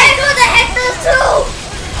 We have got the hectors too.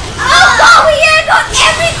 Oh god, we have got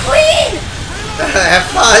every queen. Have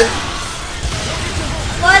fun.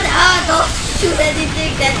 One don't shoot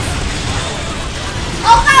anything that's...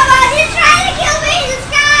 Oh come on, he's trying to kill me. This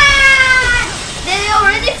guy. They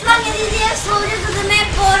already flung an EDF soldier to the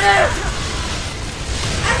map border.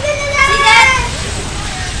 I'm gonna die. See that?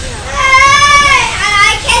 Hey,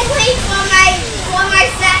 I can't wait for my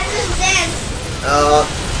sadness dance. Oh,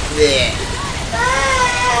 yeah.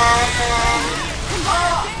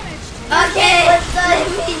 Okay, let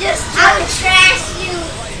me just... I'll trash you.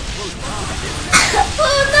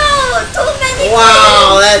 Oh no, too many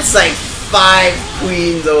Wow, that's like 5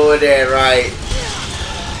 queens over there, right?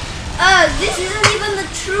 This isn't even the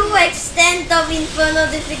true extent of Inferno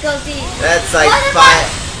difficulty. That's like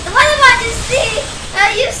What about you see?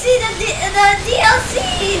 You see the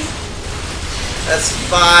DLCs. That's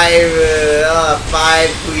five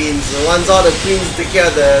queens. Once all the queens take care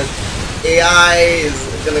of the AI is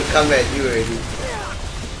gonna come at you already.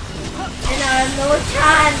 And I have no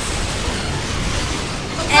chance.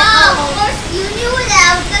 Of course, you knew that I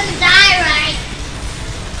was gonna die, right?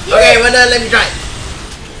 Okay, well then let me try.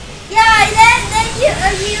 Yeah, then you.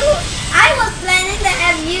 I was planning to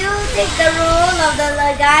have you take the role of the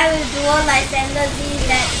guy with dual Lysander Z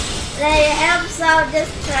that helps out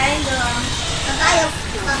just trying to.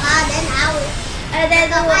 Papa, then I will. Then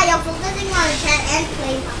Papa, you're focusing on the chat and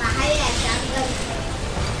playing. Papa, how you actually?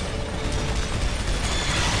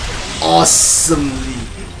 Awesomely.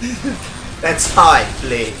 That's how I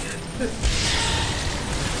play.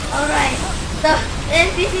 Alright, the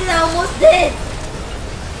NPCs are almost dead.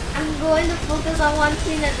 I'm going to focus on one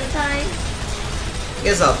queen at a time.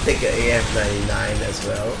 Guess I'll take an AF99 as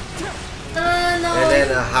well. No. And then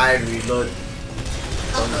a high reload.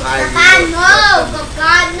 Papa, no!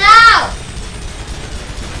 Papa, no!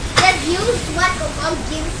 Just use what Papa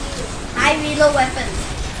gives you. High reload weapons.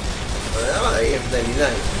 Well, AF99.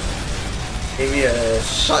 Give me a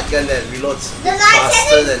shotgun that reloads The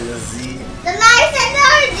faster than the Z. The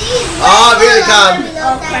Lysander Z is Here they come!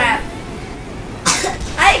 Oh crap.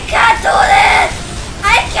 I can't do this!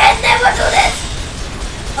 I can never do this!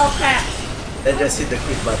 Oh crap. Then just hit the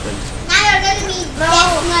quit button. Now you're gonna be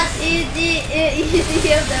deathless.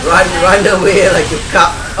 EDF the Run away like a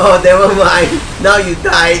cup. Oh, never mind. Now you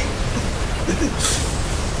died.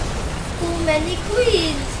 Too many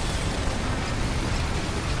queens.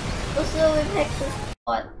 Also we picked the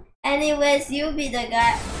spot. Anyways, you be the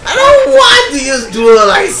guy. I don't want to use dual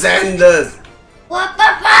Lysanders. What,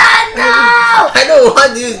 Papa? No! I don't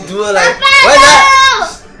want to use dual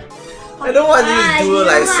I don't want to use dual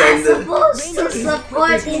Lysander. You're supposed to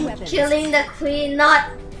support in killing the queen,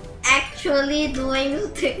 not actually doing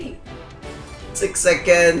things. 6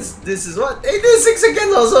 seconds. This is what? Hey, this is 6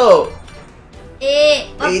 seconds also.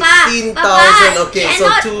 Hey, Papa, 18,000. Okay,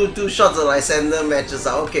 cannot. so two shots of Lysander matches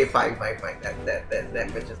out. Okay, fine. That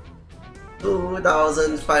matches.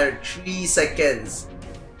 2,503 seconds.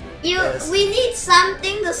 Yes. We need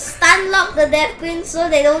something to stun lock the Death Queen so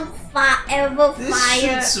they don't ever This fire.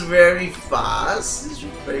 shoots very fast.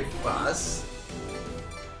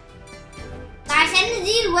 Lysander Z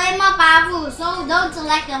is way more powerful, so don't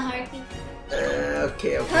select a hurricane.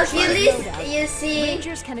 Okay. Because you see.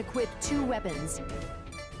 Rangers can equip 2 weapons.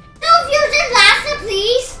 No fusion blaster,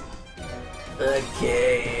 please.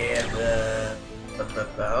 Okay.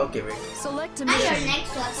 Okay, wait. Select a Now your mission.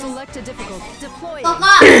 next weapon. Select a difficult. Deploy.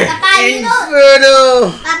 Papa, you know.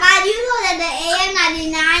 Inferno! Papa, you know that the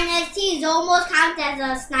AM99 ST is almost counted as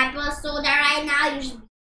a sniper, so that right now you should.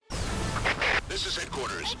 This is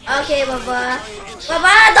headquarters. Okay, Papa.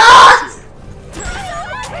 Papa, don't!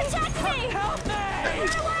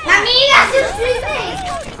 Mommy, you guys do streaming.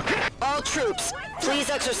 All troops, please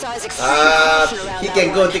exercise extreme caution around He that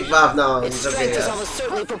can go one. take bath now. Its It's okay. strength is Yeah. almost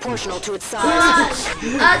certainly proportional to its size.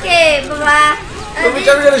 Okay, Papa. Which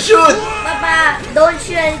are we gonna shoot? Papa, don't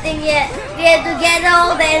shoot anything yet. We have to gather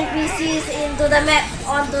all the NPCs into the map,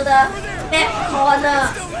 onto the map corner.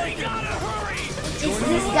 It's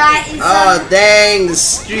this guy. Dang! The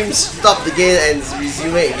stream stopped again and it's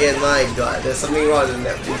resuming again. My god, there's something wrong with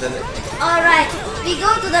the internet. Alright, we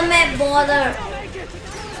go to the map border.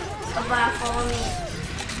 Papa, follow me.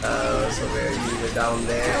 So where you were down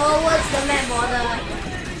there? Towards the map border.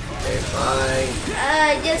 Okay, fine.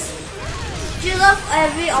 Just shoot off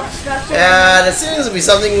every obstruction. Yeah, there seems to be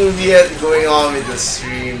something weird going on with the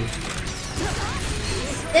stream.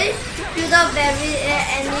 Then shoot off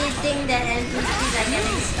anything that NPCs are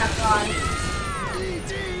getting stuck on.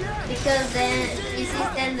 Because then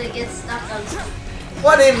NPCs tend to get stuck on.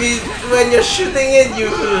 What if when you're shooting it,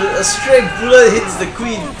 a stray bullet hits the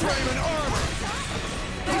queen?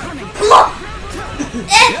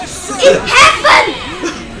 It happened!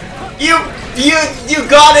 You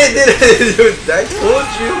got it, didn't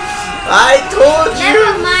you? I told you.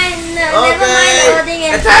 Never mind loading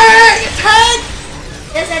and Attack!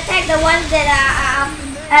 just attack the ones that are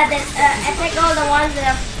attack all the ones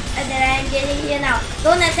that are getting here now.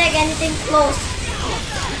 Don't attack anything close.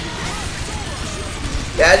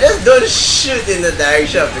 Yeah, just don't shoot in the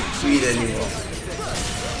direction of the queen anymore.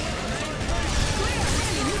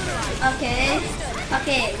 Okay.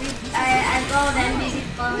 I got them busy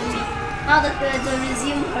following me. Now to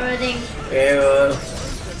resume herding. Okay,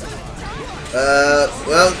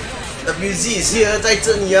 well, WZ is here, 在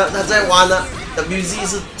这里啊，他在玩啊。WZ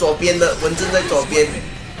是左边的，文正在左边。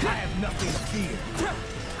Nothing to fear.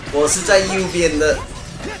 我是在右边的。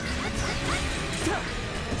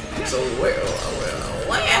So where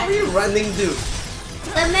are we running to?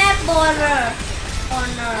 The map border.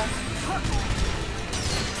 Corner.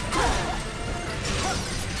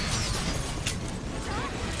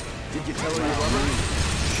 Did you tell her you love her?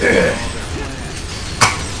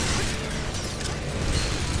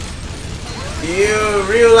 You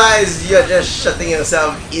realize you're just shutting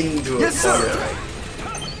yourself into a corner, right?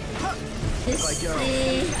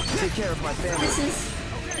 Take care of my family. This is.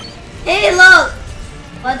 Hey, look!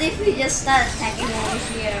 What if we just start attacking over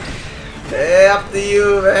here? Hey, up to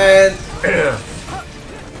you, man.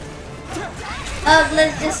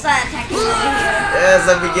 Let's just start attacking over here. Yes,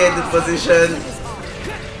 let me get into position.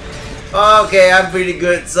 Okay, I'm pretty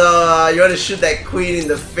good. So you want to shoot that queen in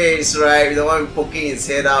the face, right? The one poking his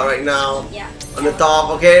head out right now. Yeah. On the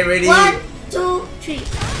top. Okay, ready? 1, 2, 3.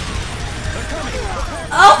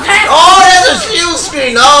 Okay. Oh, there's a shield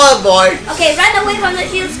screen. Oh boy. Okay, run away from the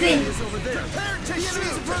shield screen.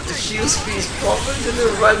 The shield screen is probably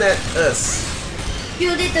gonna run at us.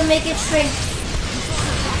 Shield it to make it shrink.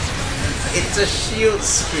 It's a shield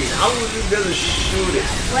screen. How would you be able to shoot it?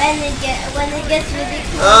 When it gets really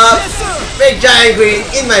close. Big giant queen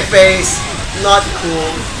in my face. Not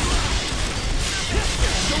cool.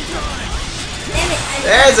 Damn it!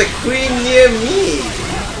 There's a queen near me.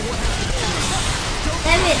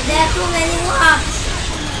 Damn it! There are too many mobs.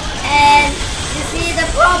 And you see, the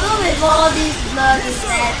problem with all these blood is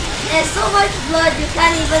that there's so much blood you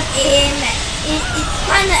can't even aim at. It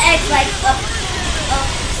kind of acts like a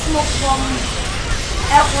smoke bomb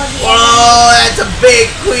for the enemy. Oh, that's a big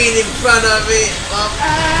queen in front of it.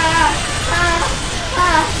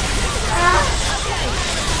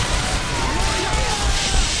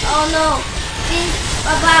 Oh no! Please,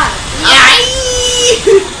 Baba!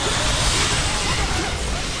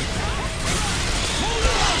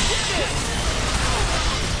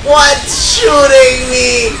 What's shooting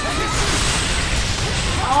me?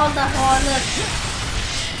 All the hornets.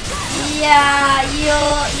 Yeah,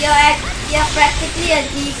 you're practically a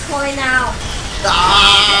decoy now.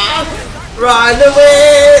 Run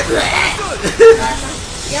away!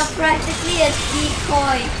 You're practically a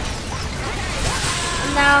decoy.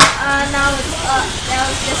 Now that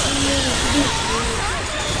was just me.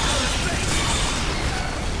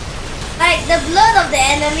 Like, the blood of the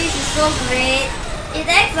enemies is so great. It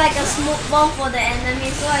acts like a smoke bomb for the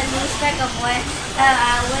enemy, so I lose track of where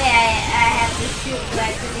I have to shoot to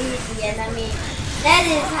actually hit the enemy. That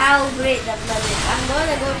is how great the blood is. I'm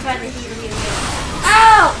gonna go try to heal you here.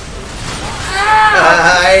 Ow!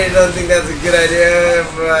 Ow! I don't think that's a good idea,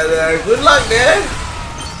 but good luck, man.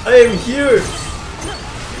 I am here.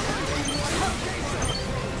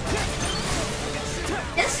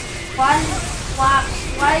 Just one box.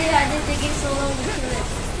 Why are they taking so long to kill it?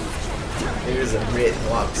 Here's a red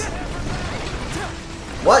box.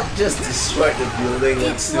 What just destroyed the building?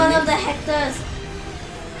 It's one of the hectors.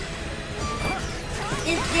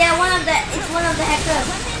 It's one of the hectors.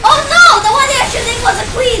 Oh no! The one they're shooting was a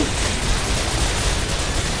queen!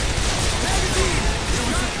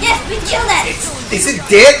 Yes, we killed that! Is it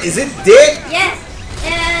dead? Is it dead? Yes!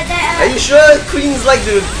 Are you sure queens like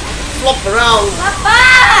to flop around?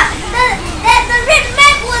 Papa! The red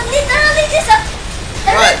map was literally disappeared!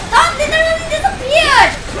 The red dot literally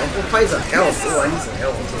disappeared! I'll find some health. Oh, I need some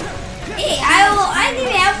health also. Hey, I think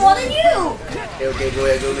we have more than you! Okay, go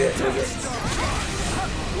ahead.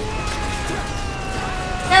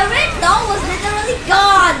 The red dot was literally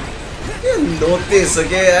gone! You didn't notice,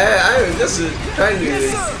 okay? I'm just trying to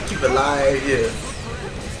keep alive here.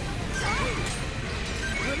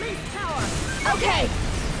 Okay.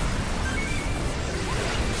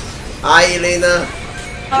 Hi, Elena.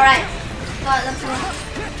 Alright. Got the point.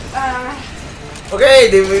 Alright. Okay,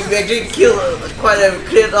 we actually killed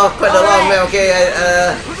cleared off quite a lot, man. Okay,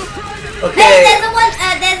 okay. There's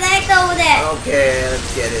an actor over there. Okay, let's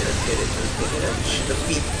get it. Shoot the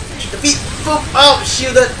feet. Boom. Oh,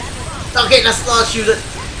 shielded. Okay, let's not shoot it.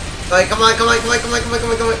 Alright, come on.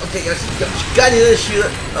 Okay, your gun isn't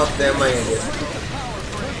shielded. Oh, never mind.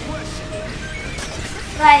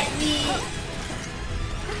 Right, we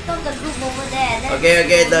took the group over there. Then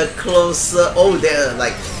Okay, the closer. Oh, there are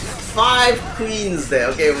like 5 queens there.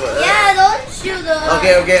 Okay, well, yeah, don't shoot the.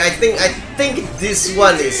 Okay. I think this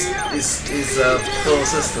one is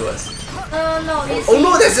closest to us. No. Oh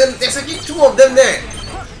no, there's actually 2 of them there.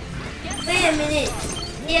 Wait a minute.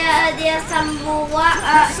 There are some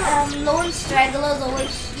lone stragglers over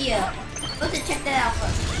here. Go to check that out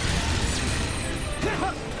first.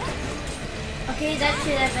 Okay, that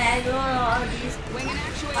should have aggroed all these. Wing and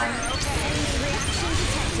actuator. Okay. Reaction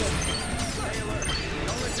detected.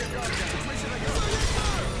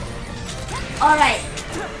 Alright.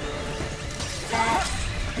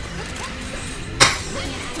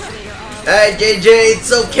 Hey JJ,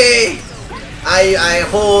 it's okay. I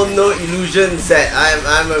hold no illusions that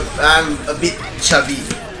I'm a bit chubby.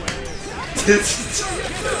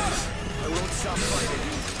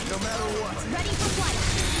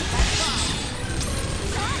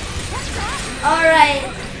 Alright.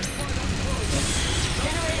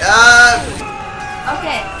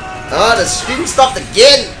 Okay. Oh, the stream stopped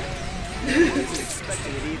again.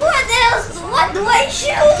 What else? What do I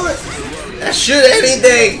shoot? I shoot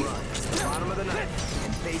anything.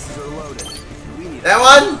 That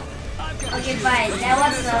one? Okay, fine. That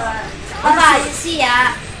was the. Papa, you see,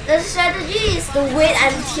 the strategy is to wait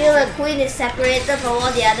until the queen is separated from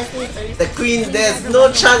all the other queens. The queen, there's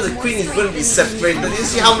no chance the queen is going to be separated. You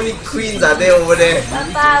see how many queens are there over there?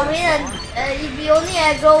 Papa, wait. If you only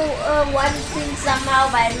go one queen somehow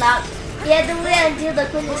by luck, you have to wait until the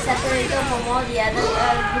queen is separated from all the other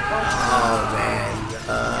people. Oh man.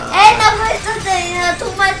 And I've wasted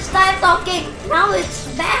too much time talking. Now it's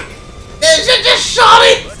back. They should just shot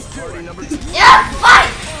it! Yeah,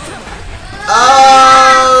 fight!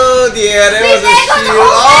 Oh dear, there was a shield.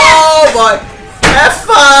 Oh boy! Have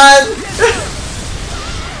fun!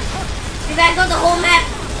 We better go the whole map.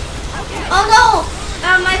 Oh no!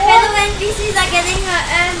 My fellow NPCs are getting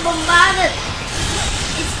bombarded.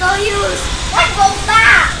 It's no use. What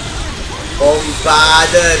bombard?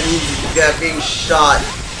 Bombarded means getting shot.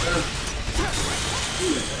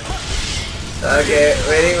 Okay,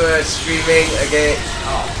 waiting for streaming. Okay.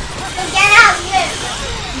 So get out here.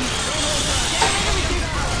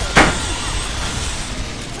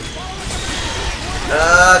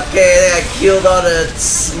 Okay, I killed all the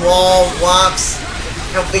small wasps,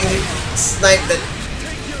 helping me snipe the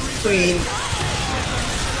queen.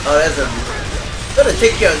 Oh, that's a. I'm gonna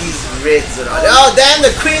take care of these reds and all. Oh, damn!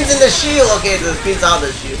 The queen's in the shield. Okay, the queen's out of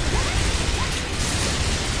the shield.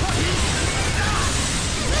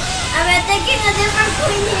 I'm taking a different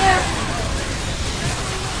queen here.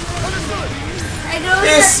 I go with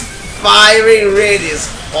This firing rate is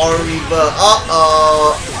horrible.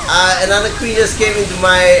 Another queen just came into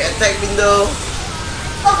my attack window.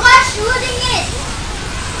 For what shooting it?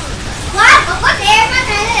 What? For what the airman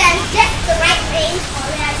had just the right range for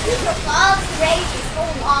it. I think the false range is so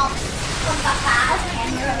long from Papa's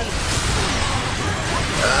camera.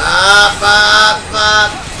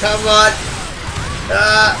 Come on.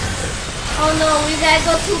 Oh no, we gotta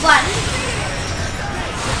go too much.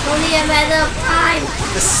 Only a matter of time.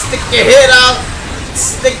 Just stick your head out.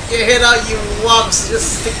 Stick your head out, you wobs.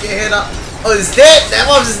 Just stick your head out. Oh, it's dead. That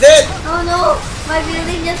mob is dead. Oh no, my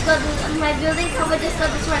building cover just got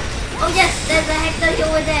destroyed. Oh yes, there's a Hector here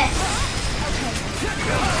over there.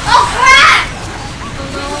 Oh crap! Oh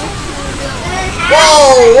no.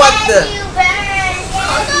 Whoa, what the?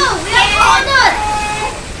 Oh no, we are cornered.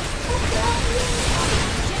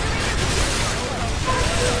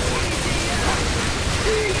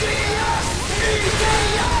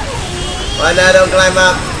 Why not? Don't climb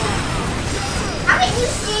up. How did you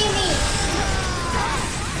see me?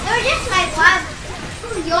 You're just like what?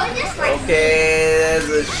 You're just like Okay, there's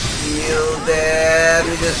a shield there. Let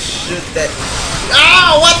me just shoot that.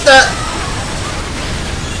 Ah, what the?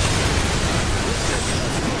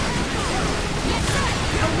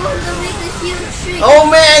 I'm going to make a huge tree. Oh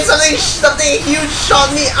man, something huge shot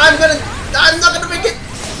me. I'm not gonna make it.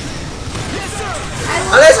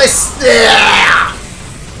 Unless I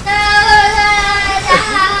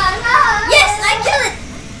Yes, I killed it.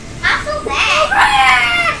 Not so bad.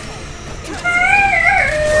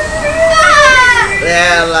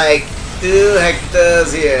 There are like 2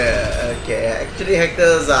 hectares here. Okay, actually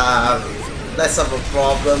hectares are less of a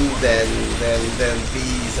problem than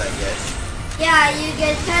bees, I guess. Yeah, you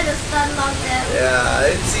get kind of stunned on them. Yeah,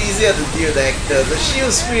 it's easier to deal with the hectares. The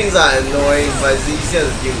shield screens are annoying, but it's easier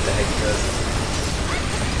to deal with the hectares.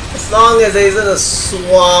 As long as there isn't a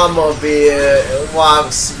swarm of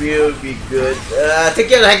wasps, we'll be good. Take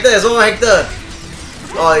care of the Hector, there's one more Hector!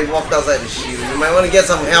 Oh, he walked outside the shield. You might want to get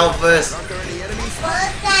some help first.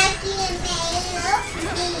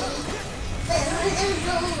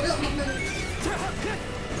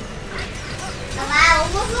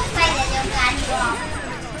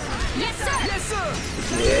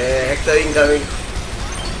 Yeah, Hector incoming.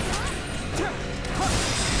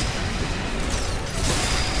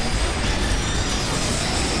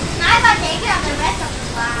 Take care of the rest of the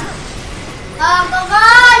class. Gogo,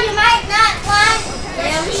 you might not want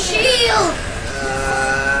Damn shield!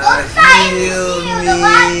 Don't try and Heal shield the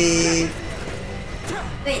me.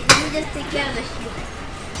 Wait, let me just take care of the shield.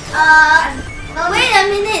 But Wait a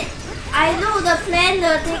minute. I know the plan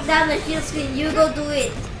to take down the shield screen. You go do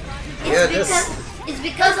it. It's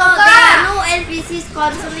because there are no NPCs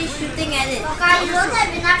constantly shooting at it. Okay, you don't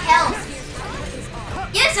have enough health.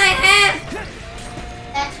 Yes, I have.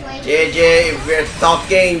 That's way. JJ, if we're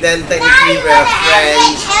talking, then Now technically you we're gotta have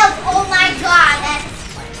friends. health. Oh my god, that's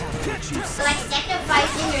like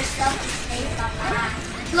sacrificing yourself to save Papa.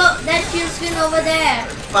 Look, that shield screen over there.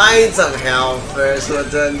 Find some help first,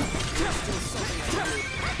 Hudson.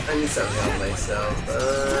 I need some help myself.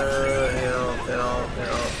 Help.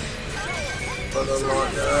 Hold on,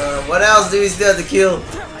 Lord. What else do we still have to kill?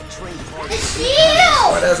 The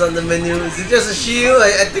shield! What else on the menu? Is it just a shield?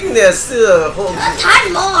 I think there's still a whole A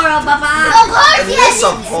ton more, Papa. Of course, and there's yes!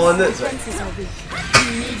 some opponents, right?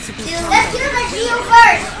 Let's kill the shield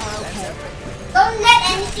first! Don't let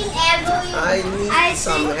anything arrow you. I need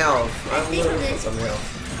some help. I'm think gonna this- get some help.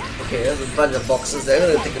 Okay, there's a bunch of boxes there.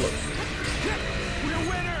 I'm gonna take a look.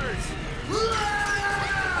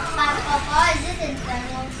 Papa, is this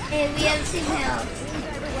infernal? Hey, we have seen help.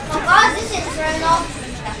 Papa, is this infernal?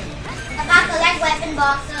 Papa, collect weapon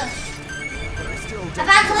boxes.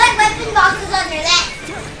 Papa, collect weapon boxes on your left.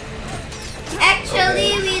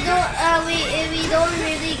 Actually, we don't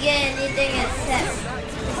really get anything except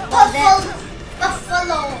Buffalo.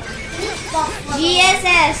 Buffalo.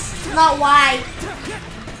 GSS, not Y.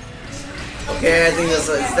 Okay, I think that's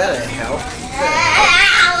is that a help?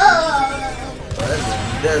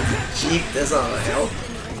 That's a jeep. That's not a help.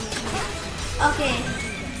 Okay.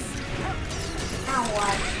 Now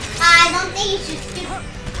what? I don't think you should shoot.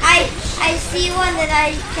 I see one that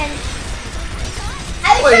I can.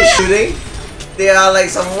 What are you shooting? There are like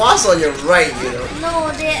some wasps on your right, you know.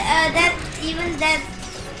 No, that even that.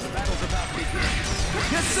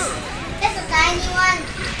 That's a tiny one.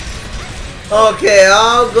 Okay,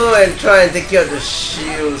 I'll go and try and take care of the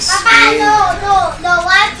shield Papa, screen. no, the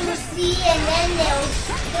one to see and then they'll.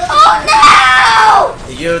 Oh no!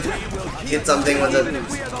 Did you hit something with it?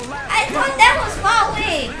 I thought that was far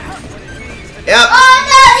away. Yep. Oh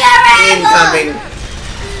no, you're right. Incoming.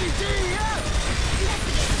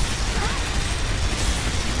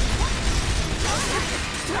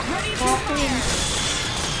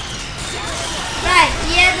 Right,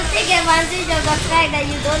 you have to take advantage of the fact that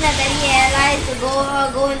you don't have any allies to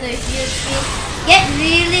go in the shield screen. Get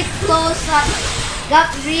really close up. Got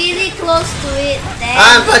really close to it. Then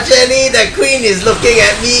Unfortunately, the queen is looking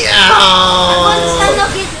at me. I'm going to start Ow.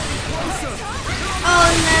 looking. Oh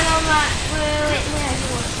never mind. Wait.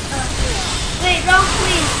 Wait, wrong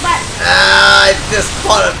queen. But I just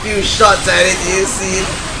caught a few shots at it. You see?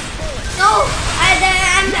 no,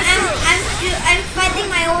 I'm fighting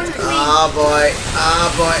my own queen. Oh boy.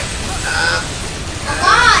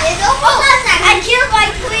 Papa, it's almost like I killed my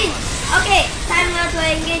queen. Okay, time now to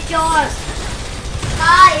engage yours.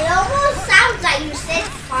 it almost sounds like you said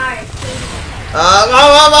fart.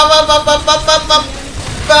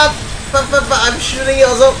 I'm shooting it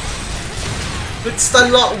also. Good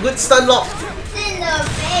stun lock. It's in the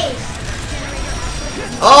face.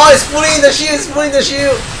 Oh, it's pulling the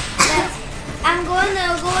shield. Yes. I'm going to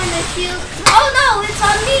go in the shield. Oh no, it's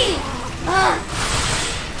on me.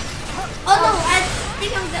 Oh no, I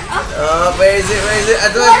think I'm gonna. Where is it?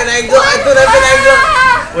 I don't have an angle.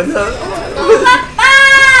 What the? No, Papa!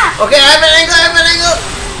 Okay, I have an angle.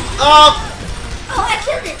 Oh, I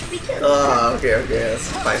killed it. We killed it. okay. Let's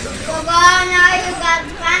find some help. Papa, now you got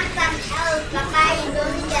find some health. Papa, you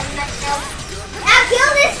don't need that much health. Now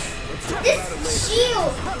kill this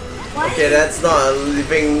shield. Okay, that's not a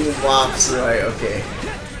living wasp, right? Okay.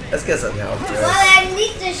 Let's get some help Well, first. I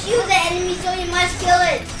need to shield the enemy, so you must kill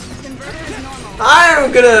it.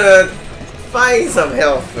 I'm gonna find some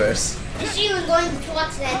help first. The shield is going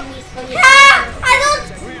towards the enemy, so you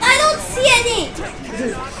I don't see any.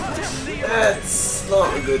 That's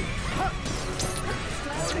not good.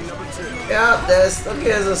 Yeah, there's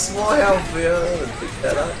a small help here. Let's pick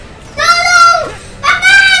that up. No!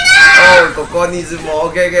 Papa, no! Oh, Coco needs it more.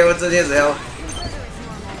 Okay, what's in his help?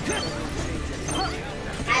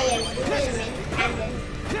 I am doing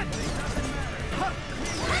it.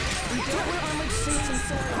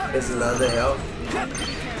 Here's another help.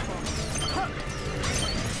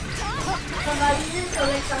 Papa, you just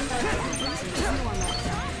collect something.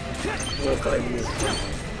 We'll collect this.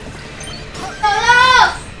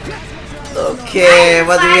 Hello! Okay,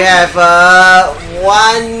 what do we have?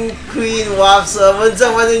 One queen wasp servant.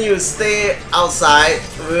 So why don't you stay outside?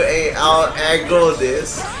 I'll aggro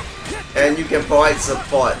this, and you can provide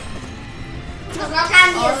support. Papa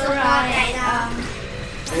can't be a support right now.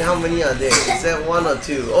 And how many are there? Is there one or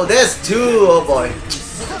two? Oh, there's two. Oh boy.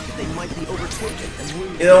 might be overtaken and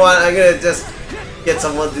wounded. You know what? I'm gonna just get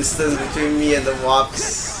some more distance between me and the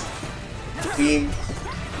Wops team.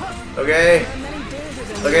 Okay?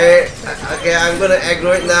 Okay, okay, I'm gonna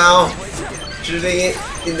aggro it now. Shooting it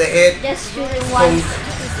in the head. Just shoot it once.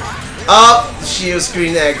 Up! Shield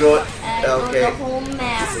screen aggro. Okay. The whole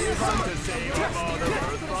map.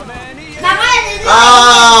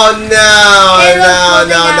 Oh no!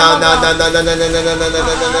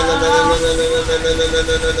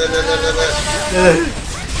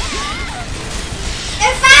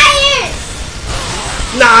 They're fired!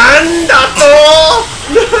 Nandato!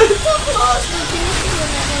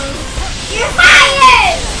 You're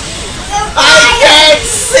fired! You're I fired! can't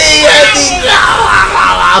see anything!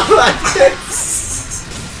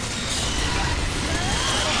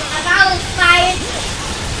 I was fired.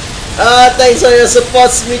 Thanks for your support,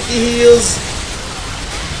 Smithy Heels.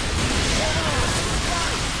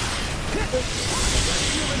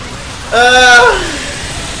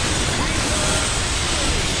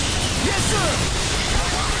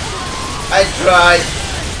 I tried.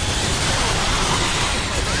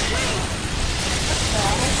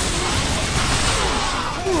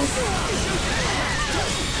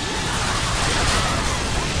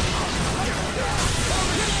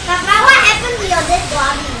 Papa, what happened to your dead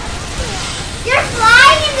body? You're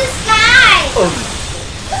flying in the sky!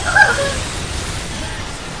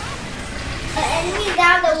 The enemy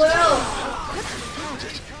down the world.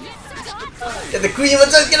 Get the queen,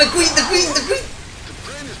 what's up? Get the queen, the queen, the queen!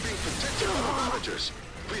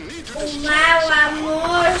 Umawa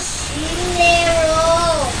more Shinero.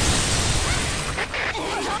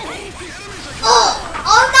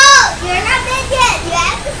 Oh no! You're not dead yet. You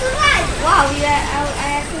have to survive. Wow, I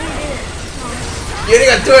actually did it. You only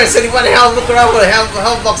got 271 health. Look around for the health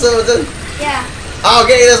box. Yeah. Oh,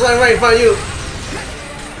 okay, there's one right in front of you.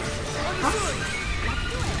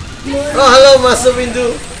 Oh, hello, Master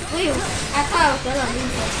Windu. Wait, I thought I was gonna lose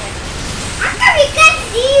for a second. How come we can't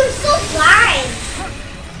see you so blind?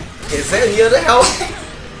 Is there any other help?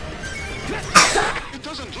 It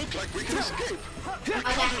doesn't look like we can escape.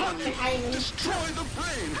 Destroy the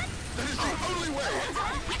brain. That is the only way.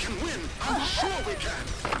 We can win. I'm sure we can.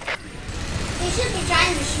 They should be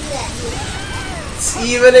trying to shoot at you. It's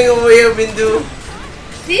evening over here, Windu.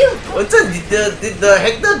 Phew! What's that? Did the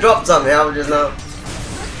Hector drop some health just now?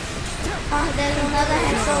 There's another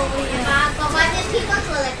Hector over here. Papa, just keep on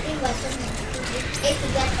collecting weapons. If you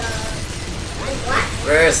get the what?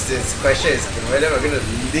 First, this question is whether we're gonna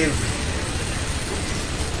live.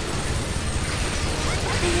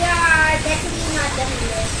 We are definitely not gonna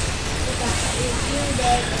live. Because if you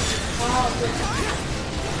dead, all good.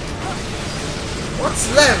 What's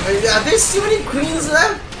left? Are there still any queens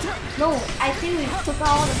left? No, I think we took out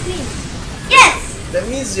all the queens. Yes! That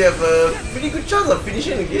means you have a pretty good chance of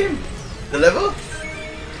finishing the game. The level?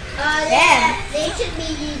 Yeah. They should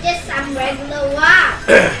be just some regular WAP.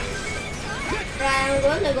 Right, I'm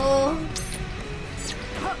going to go.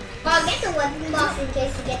 Well, get the weapon box in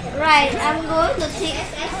case you get the Right, I'm going to take.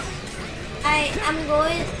 I'm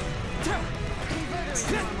going.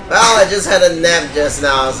 Well, I just had a nap just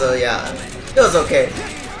now, so yeah. It was okay.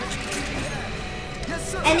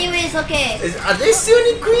 Anyway, it's okay. Are there still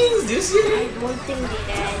any queens? Do you see I any? don't think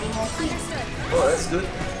there are any more queens. Oh, that's good.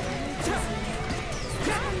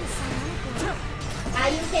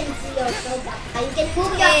 You can see your shoulder. You can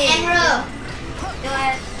move your camera.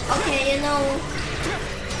 Okay, you know.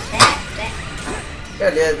 Yeah,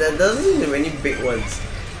 there doesn't seem to be any big ones.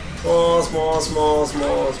 Small.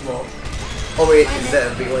 Oh wait, is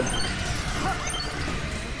that a big one?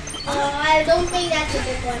 I don't think that's a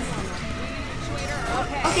big one.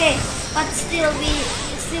 Okay, but still, we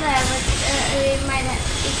still have we might have.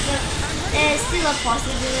 There's still a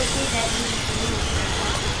possibility that we.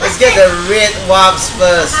 Let's get the red warps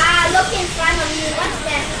first. Look in front of you. What's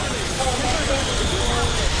that? Oh,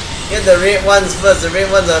 that's Get the red ones first. The red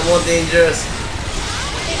ones are more dangerous.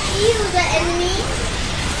 you, the enemy.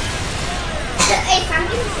 Hey,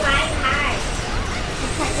 something's flying high.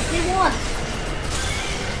 It's technically one.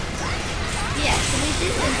 We actually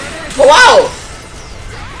did it. Oh wow!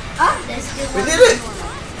 Oh, there's still We one. did it!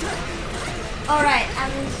 Alright,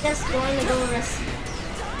 I'm just going to go rest.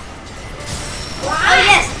 Why? Oh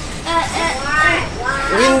yes!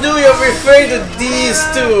 Windu, you're referring to these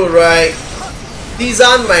two, right? These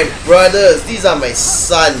aren't my brothers, these are my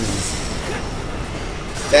sons.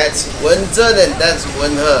 That's Wenzhen and that's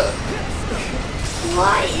Wenhe.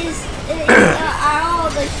 Why are all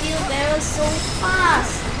the shield bearers so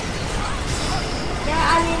fast? They're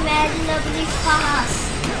unimaginably fast.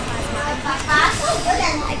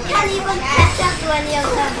 I can't even catch up to any of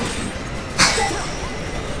them.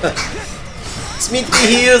 Smithy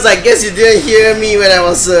heals, I guess you didn't hear me when I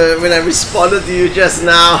was when I responded to you just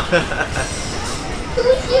now. Two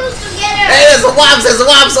heals together. Hey, there's a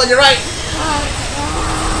wasp on your right.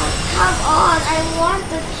 Come on, I want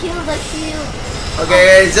to kill the shield.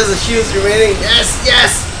 Okay, it's just the shields remaining. Yes,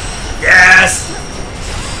 yes, yes.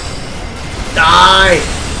 Die,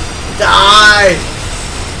 die,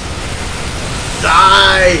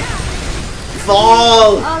 die,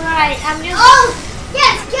 fall. Alright, I'm just. Oh,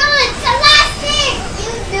 yes, kill it. The last thing.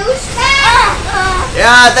 You douchebag.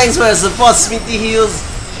 Yeah, thanks for the support, Smithy heals.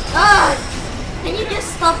 Can you just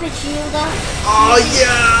stop it, shielder? Oh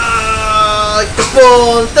yeah!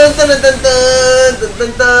 Kaboom! Dun dun dun dun dun dun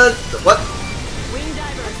dun dun. What?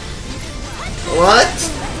 What?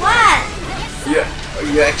 What? Yeah,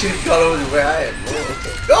 you actually got over to where I am. Oh,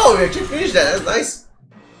 okay. Oh, we actually finished that. That's nice.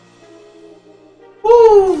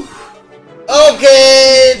 Woo!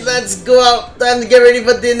 Okay, let's go out. Time to get ready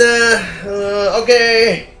for dinner.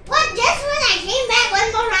 Okay. What? Just when I came back,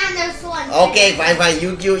 one more round, there's one. Okay, fine.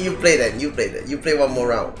 You play that. You play that. You play one more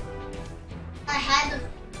round. I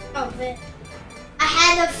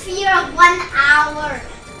had a fear of 1 hour.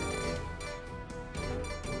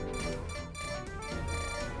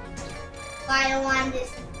 I don't want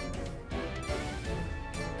this.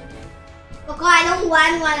 Coco, I don't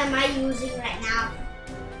want what am I using right now.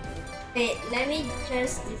 Wait, let me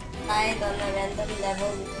just decide on a random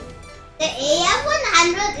level. The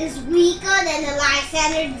AF-100 is weaker than the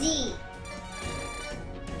Lysander D.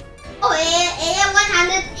 Oh,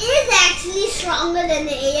 AF-100 is actually stronger than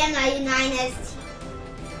the AM-99 ST.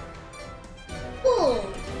 Oh,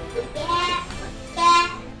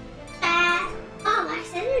 oh,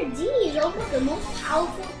 Lysander D is almost the most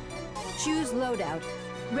powerful. Choose loadout.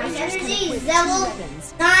 Rangers Lysander can D equip is 2 level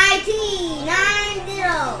weapons. 90.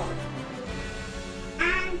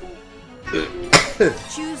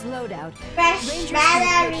 Choose loadout. Fresh Rangers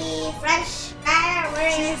battery, fresh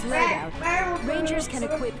battery. Choose loadout. Rangers can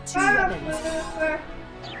equip 2 weapons.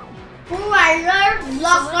 Ooh, I learned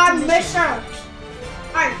block our missiles.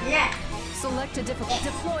 Oh, yeah. Select a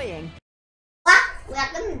deploying. What? We are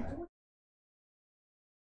gonna do.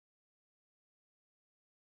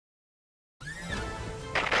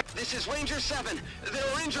 This is Ranger 7. There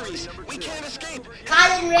are injuries. We can't escape.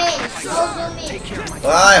 Not in range. So do me.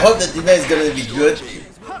 Well, I hope the dinner is gonna be good.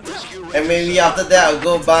 And maybe after that I'll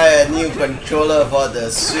go buy a new controller for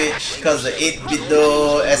the Switch because the 8-bit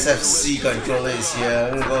SFC controller is here.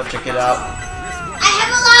 I'm gonna go check it out. I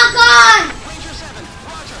have a lock on. Ranger 7,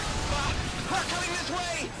 roger. We're coming this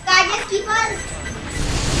way. Guys, just keep on.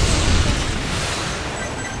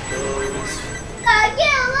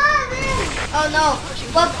 Get along, man. Oh no!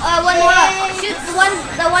 One more! Shoot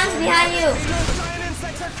the ones behind you!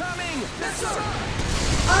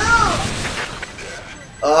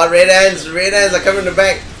 Oh Oh, red ants are coming to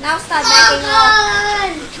back. Now start no! backing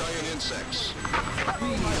off. Giant insects.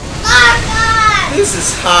 Lock on! This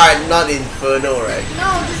is hard, not Inferno, right?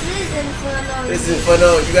 No, this is Inferno. This is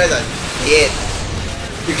Inferno. You guys are dead.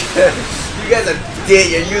 You guys are dead.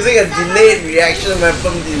 You're using a delayed reaction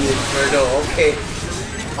weapon in Inferno. Okay.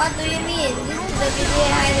 What do you mean? This is a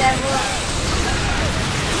really high level.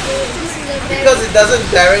 This is a very... Because it doesn't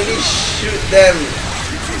directly shoot them.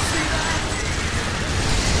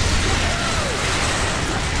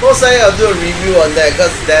 Most likely I'll do a review on that because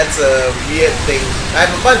that's a weird thing. I have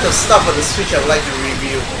a bunch of stuff on the Switch I would like to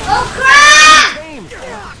review. Oh crap!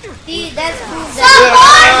 See, that's proof that...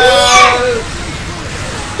 Someone here!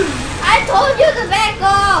 I told you to back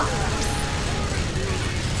off!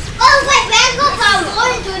 Oh wait, back up! I'm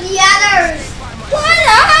going to the others. What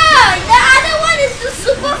the hell? The other one is just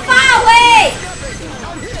super far away!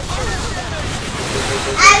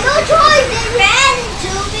 I have no choice. They ran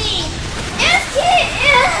into me.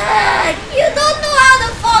 You don't know how to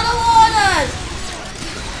follow orders!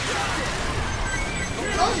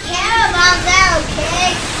 Don't care about that,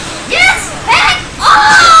 okay? Yes! Back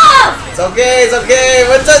off! It's okay, it's okay.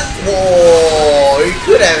 What's that? Whoa, you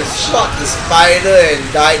could have shot the spider and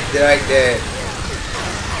died right there.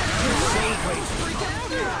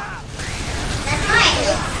 That's why I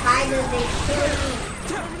hate spiders. They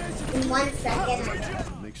kill me in 1 second.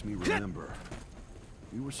 Makes me remember.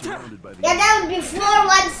 We were surrounded by the Yeah, that was before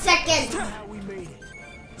 1 second.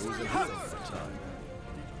 There was a hero at the time.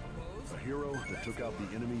 A hero that took out the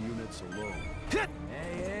enemy units alone.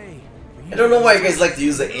 I don't know why you guys like to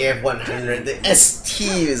use the AF-100. The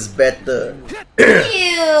ST is better.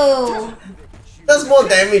 Ew! Does more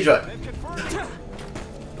damage, right?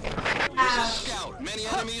 Scout, many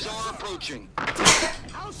enemies are approaching.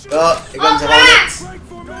 Oh, here comes Oh, Hornets.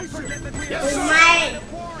 With my...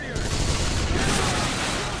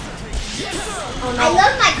 Oh I no.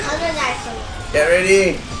 love my color knife so much. Get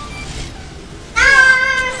ready.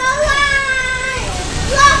 I'm alive!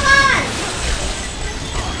 Come on!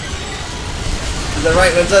 To the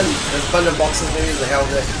right, Vincent. There's a bunch of boxes. Maybe there's a hell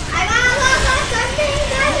there. I got lots of something.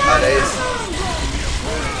 Ah, there is.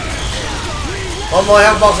 One more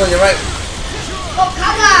health box on your right. Oh,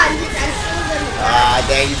 come on! This I'm still gonna die. Ah,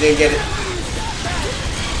 dang, you didn't get it.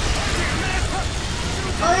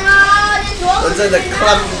 Oh no! This wall is Vincent,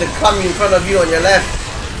 the clump in front of you on your left.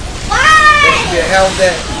 There Why? should be a health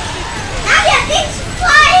there. Now there are things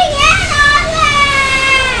flying in on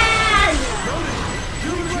land!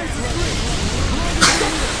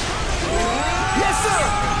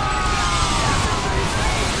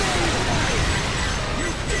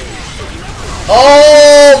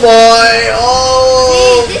 Oh boy!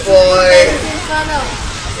 Oh See, this boy! is Inferno.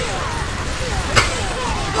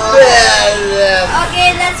 Yeah. Okay,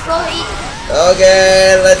 let's go eat.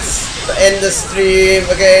 Okay, let's end the stream.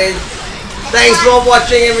 Okay, thanks for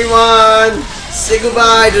watching, everyone. Say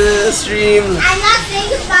goodbye to the stream. I'm not saying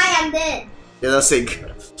goodbye, I'm dead. You're not sick.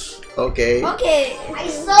 Okay. Okay. I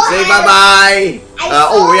so Say had bye bye. I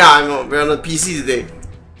Oh saw- yeah, we're on the PC today.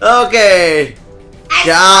 Okay. I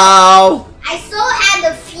Ciao. I so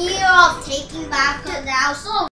had the fear of taking back because I was so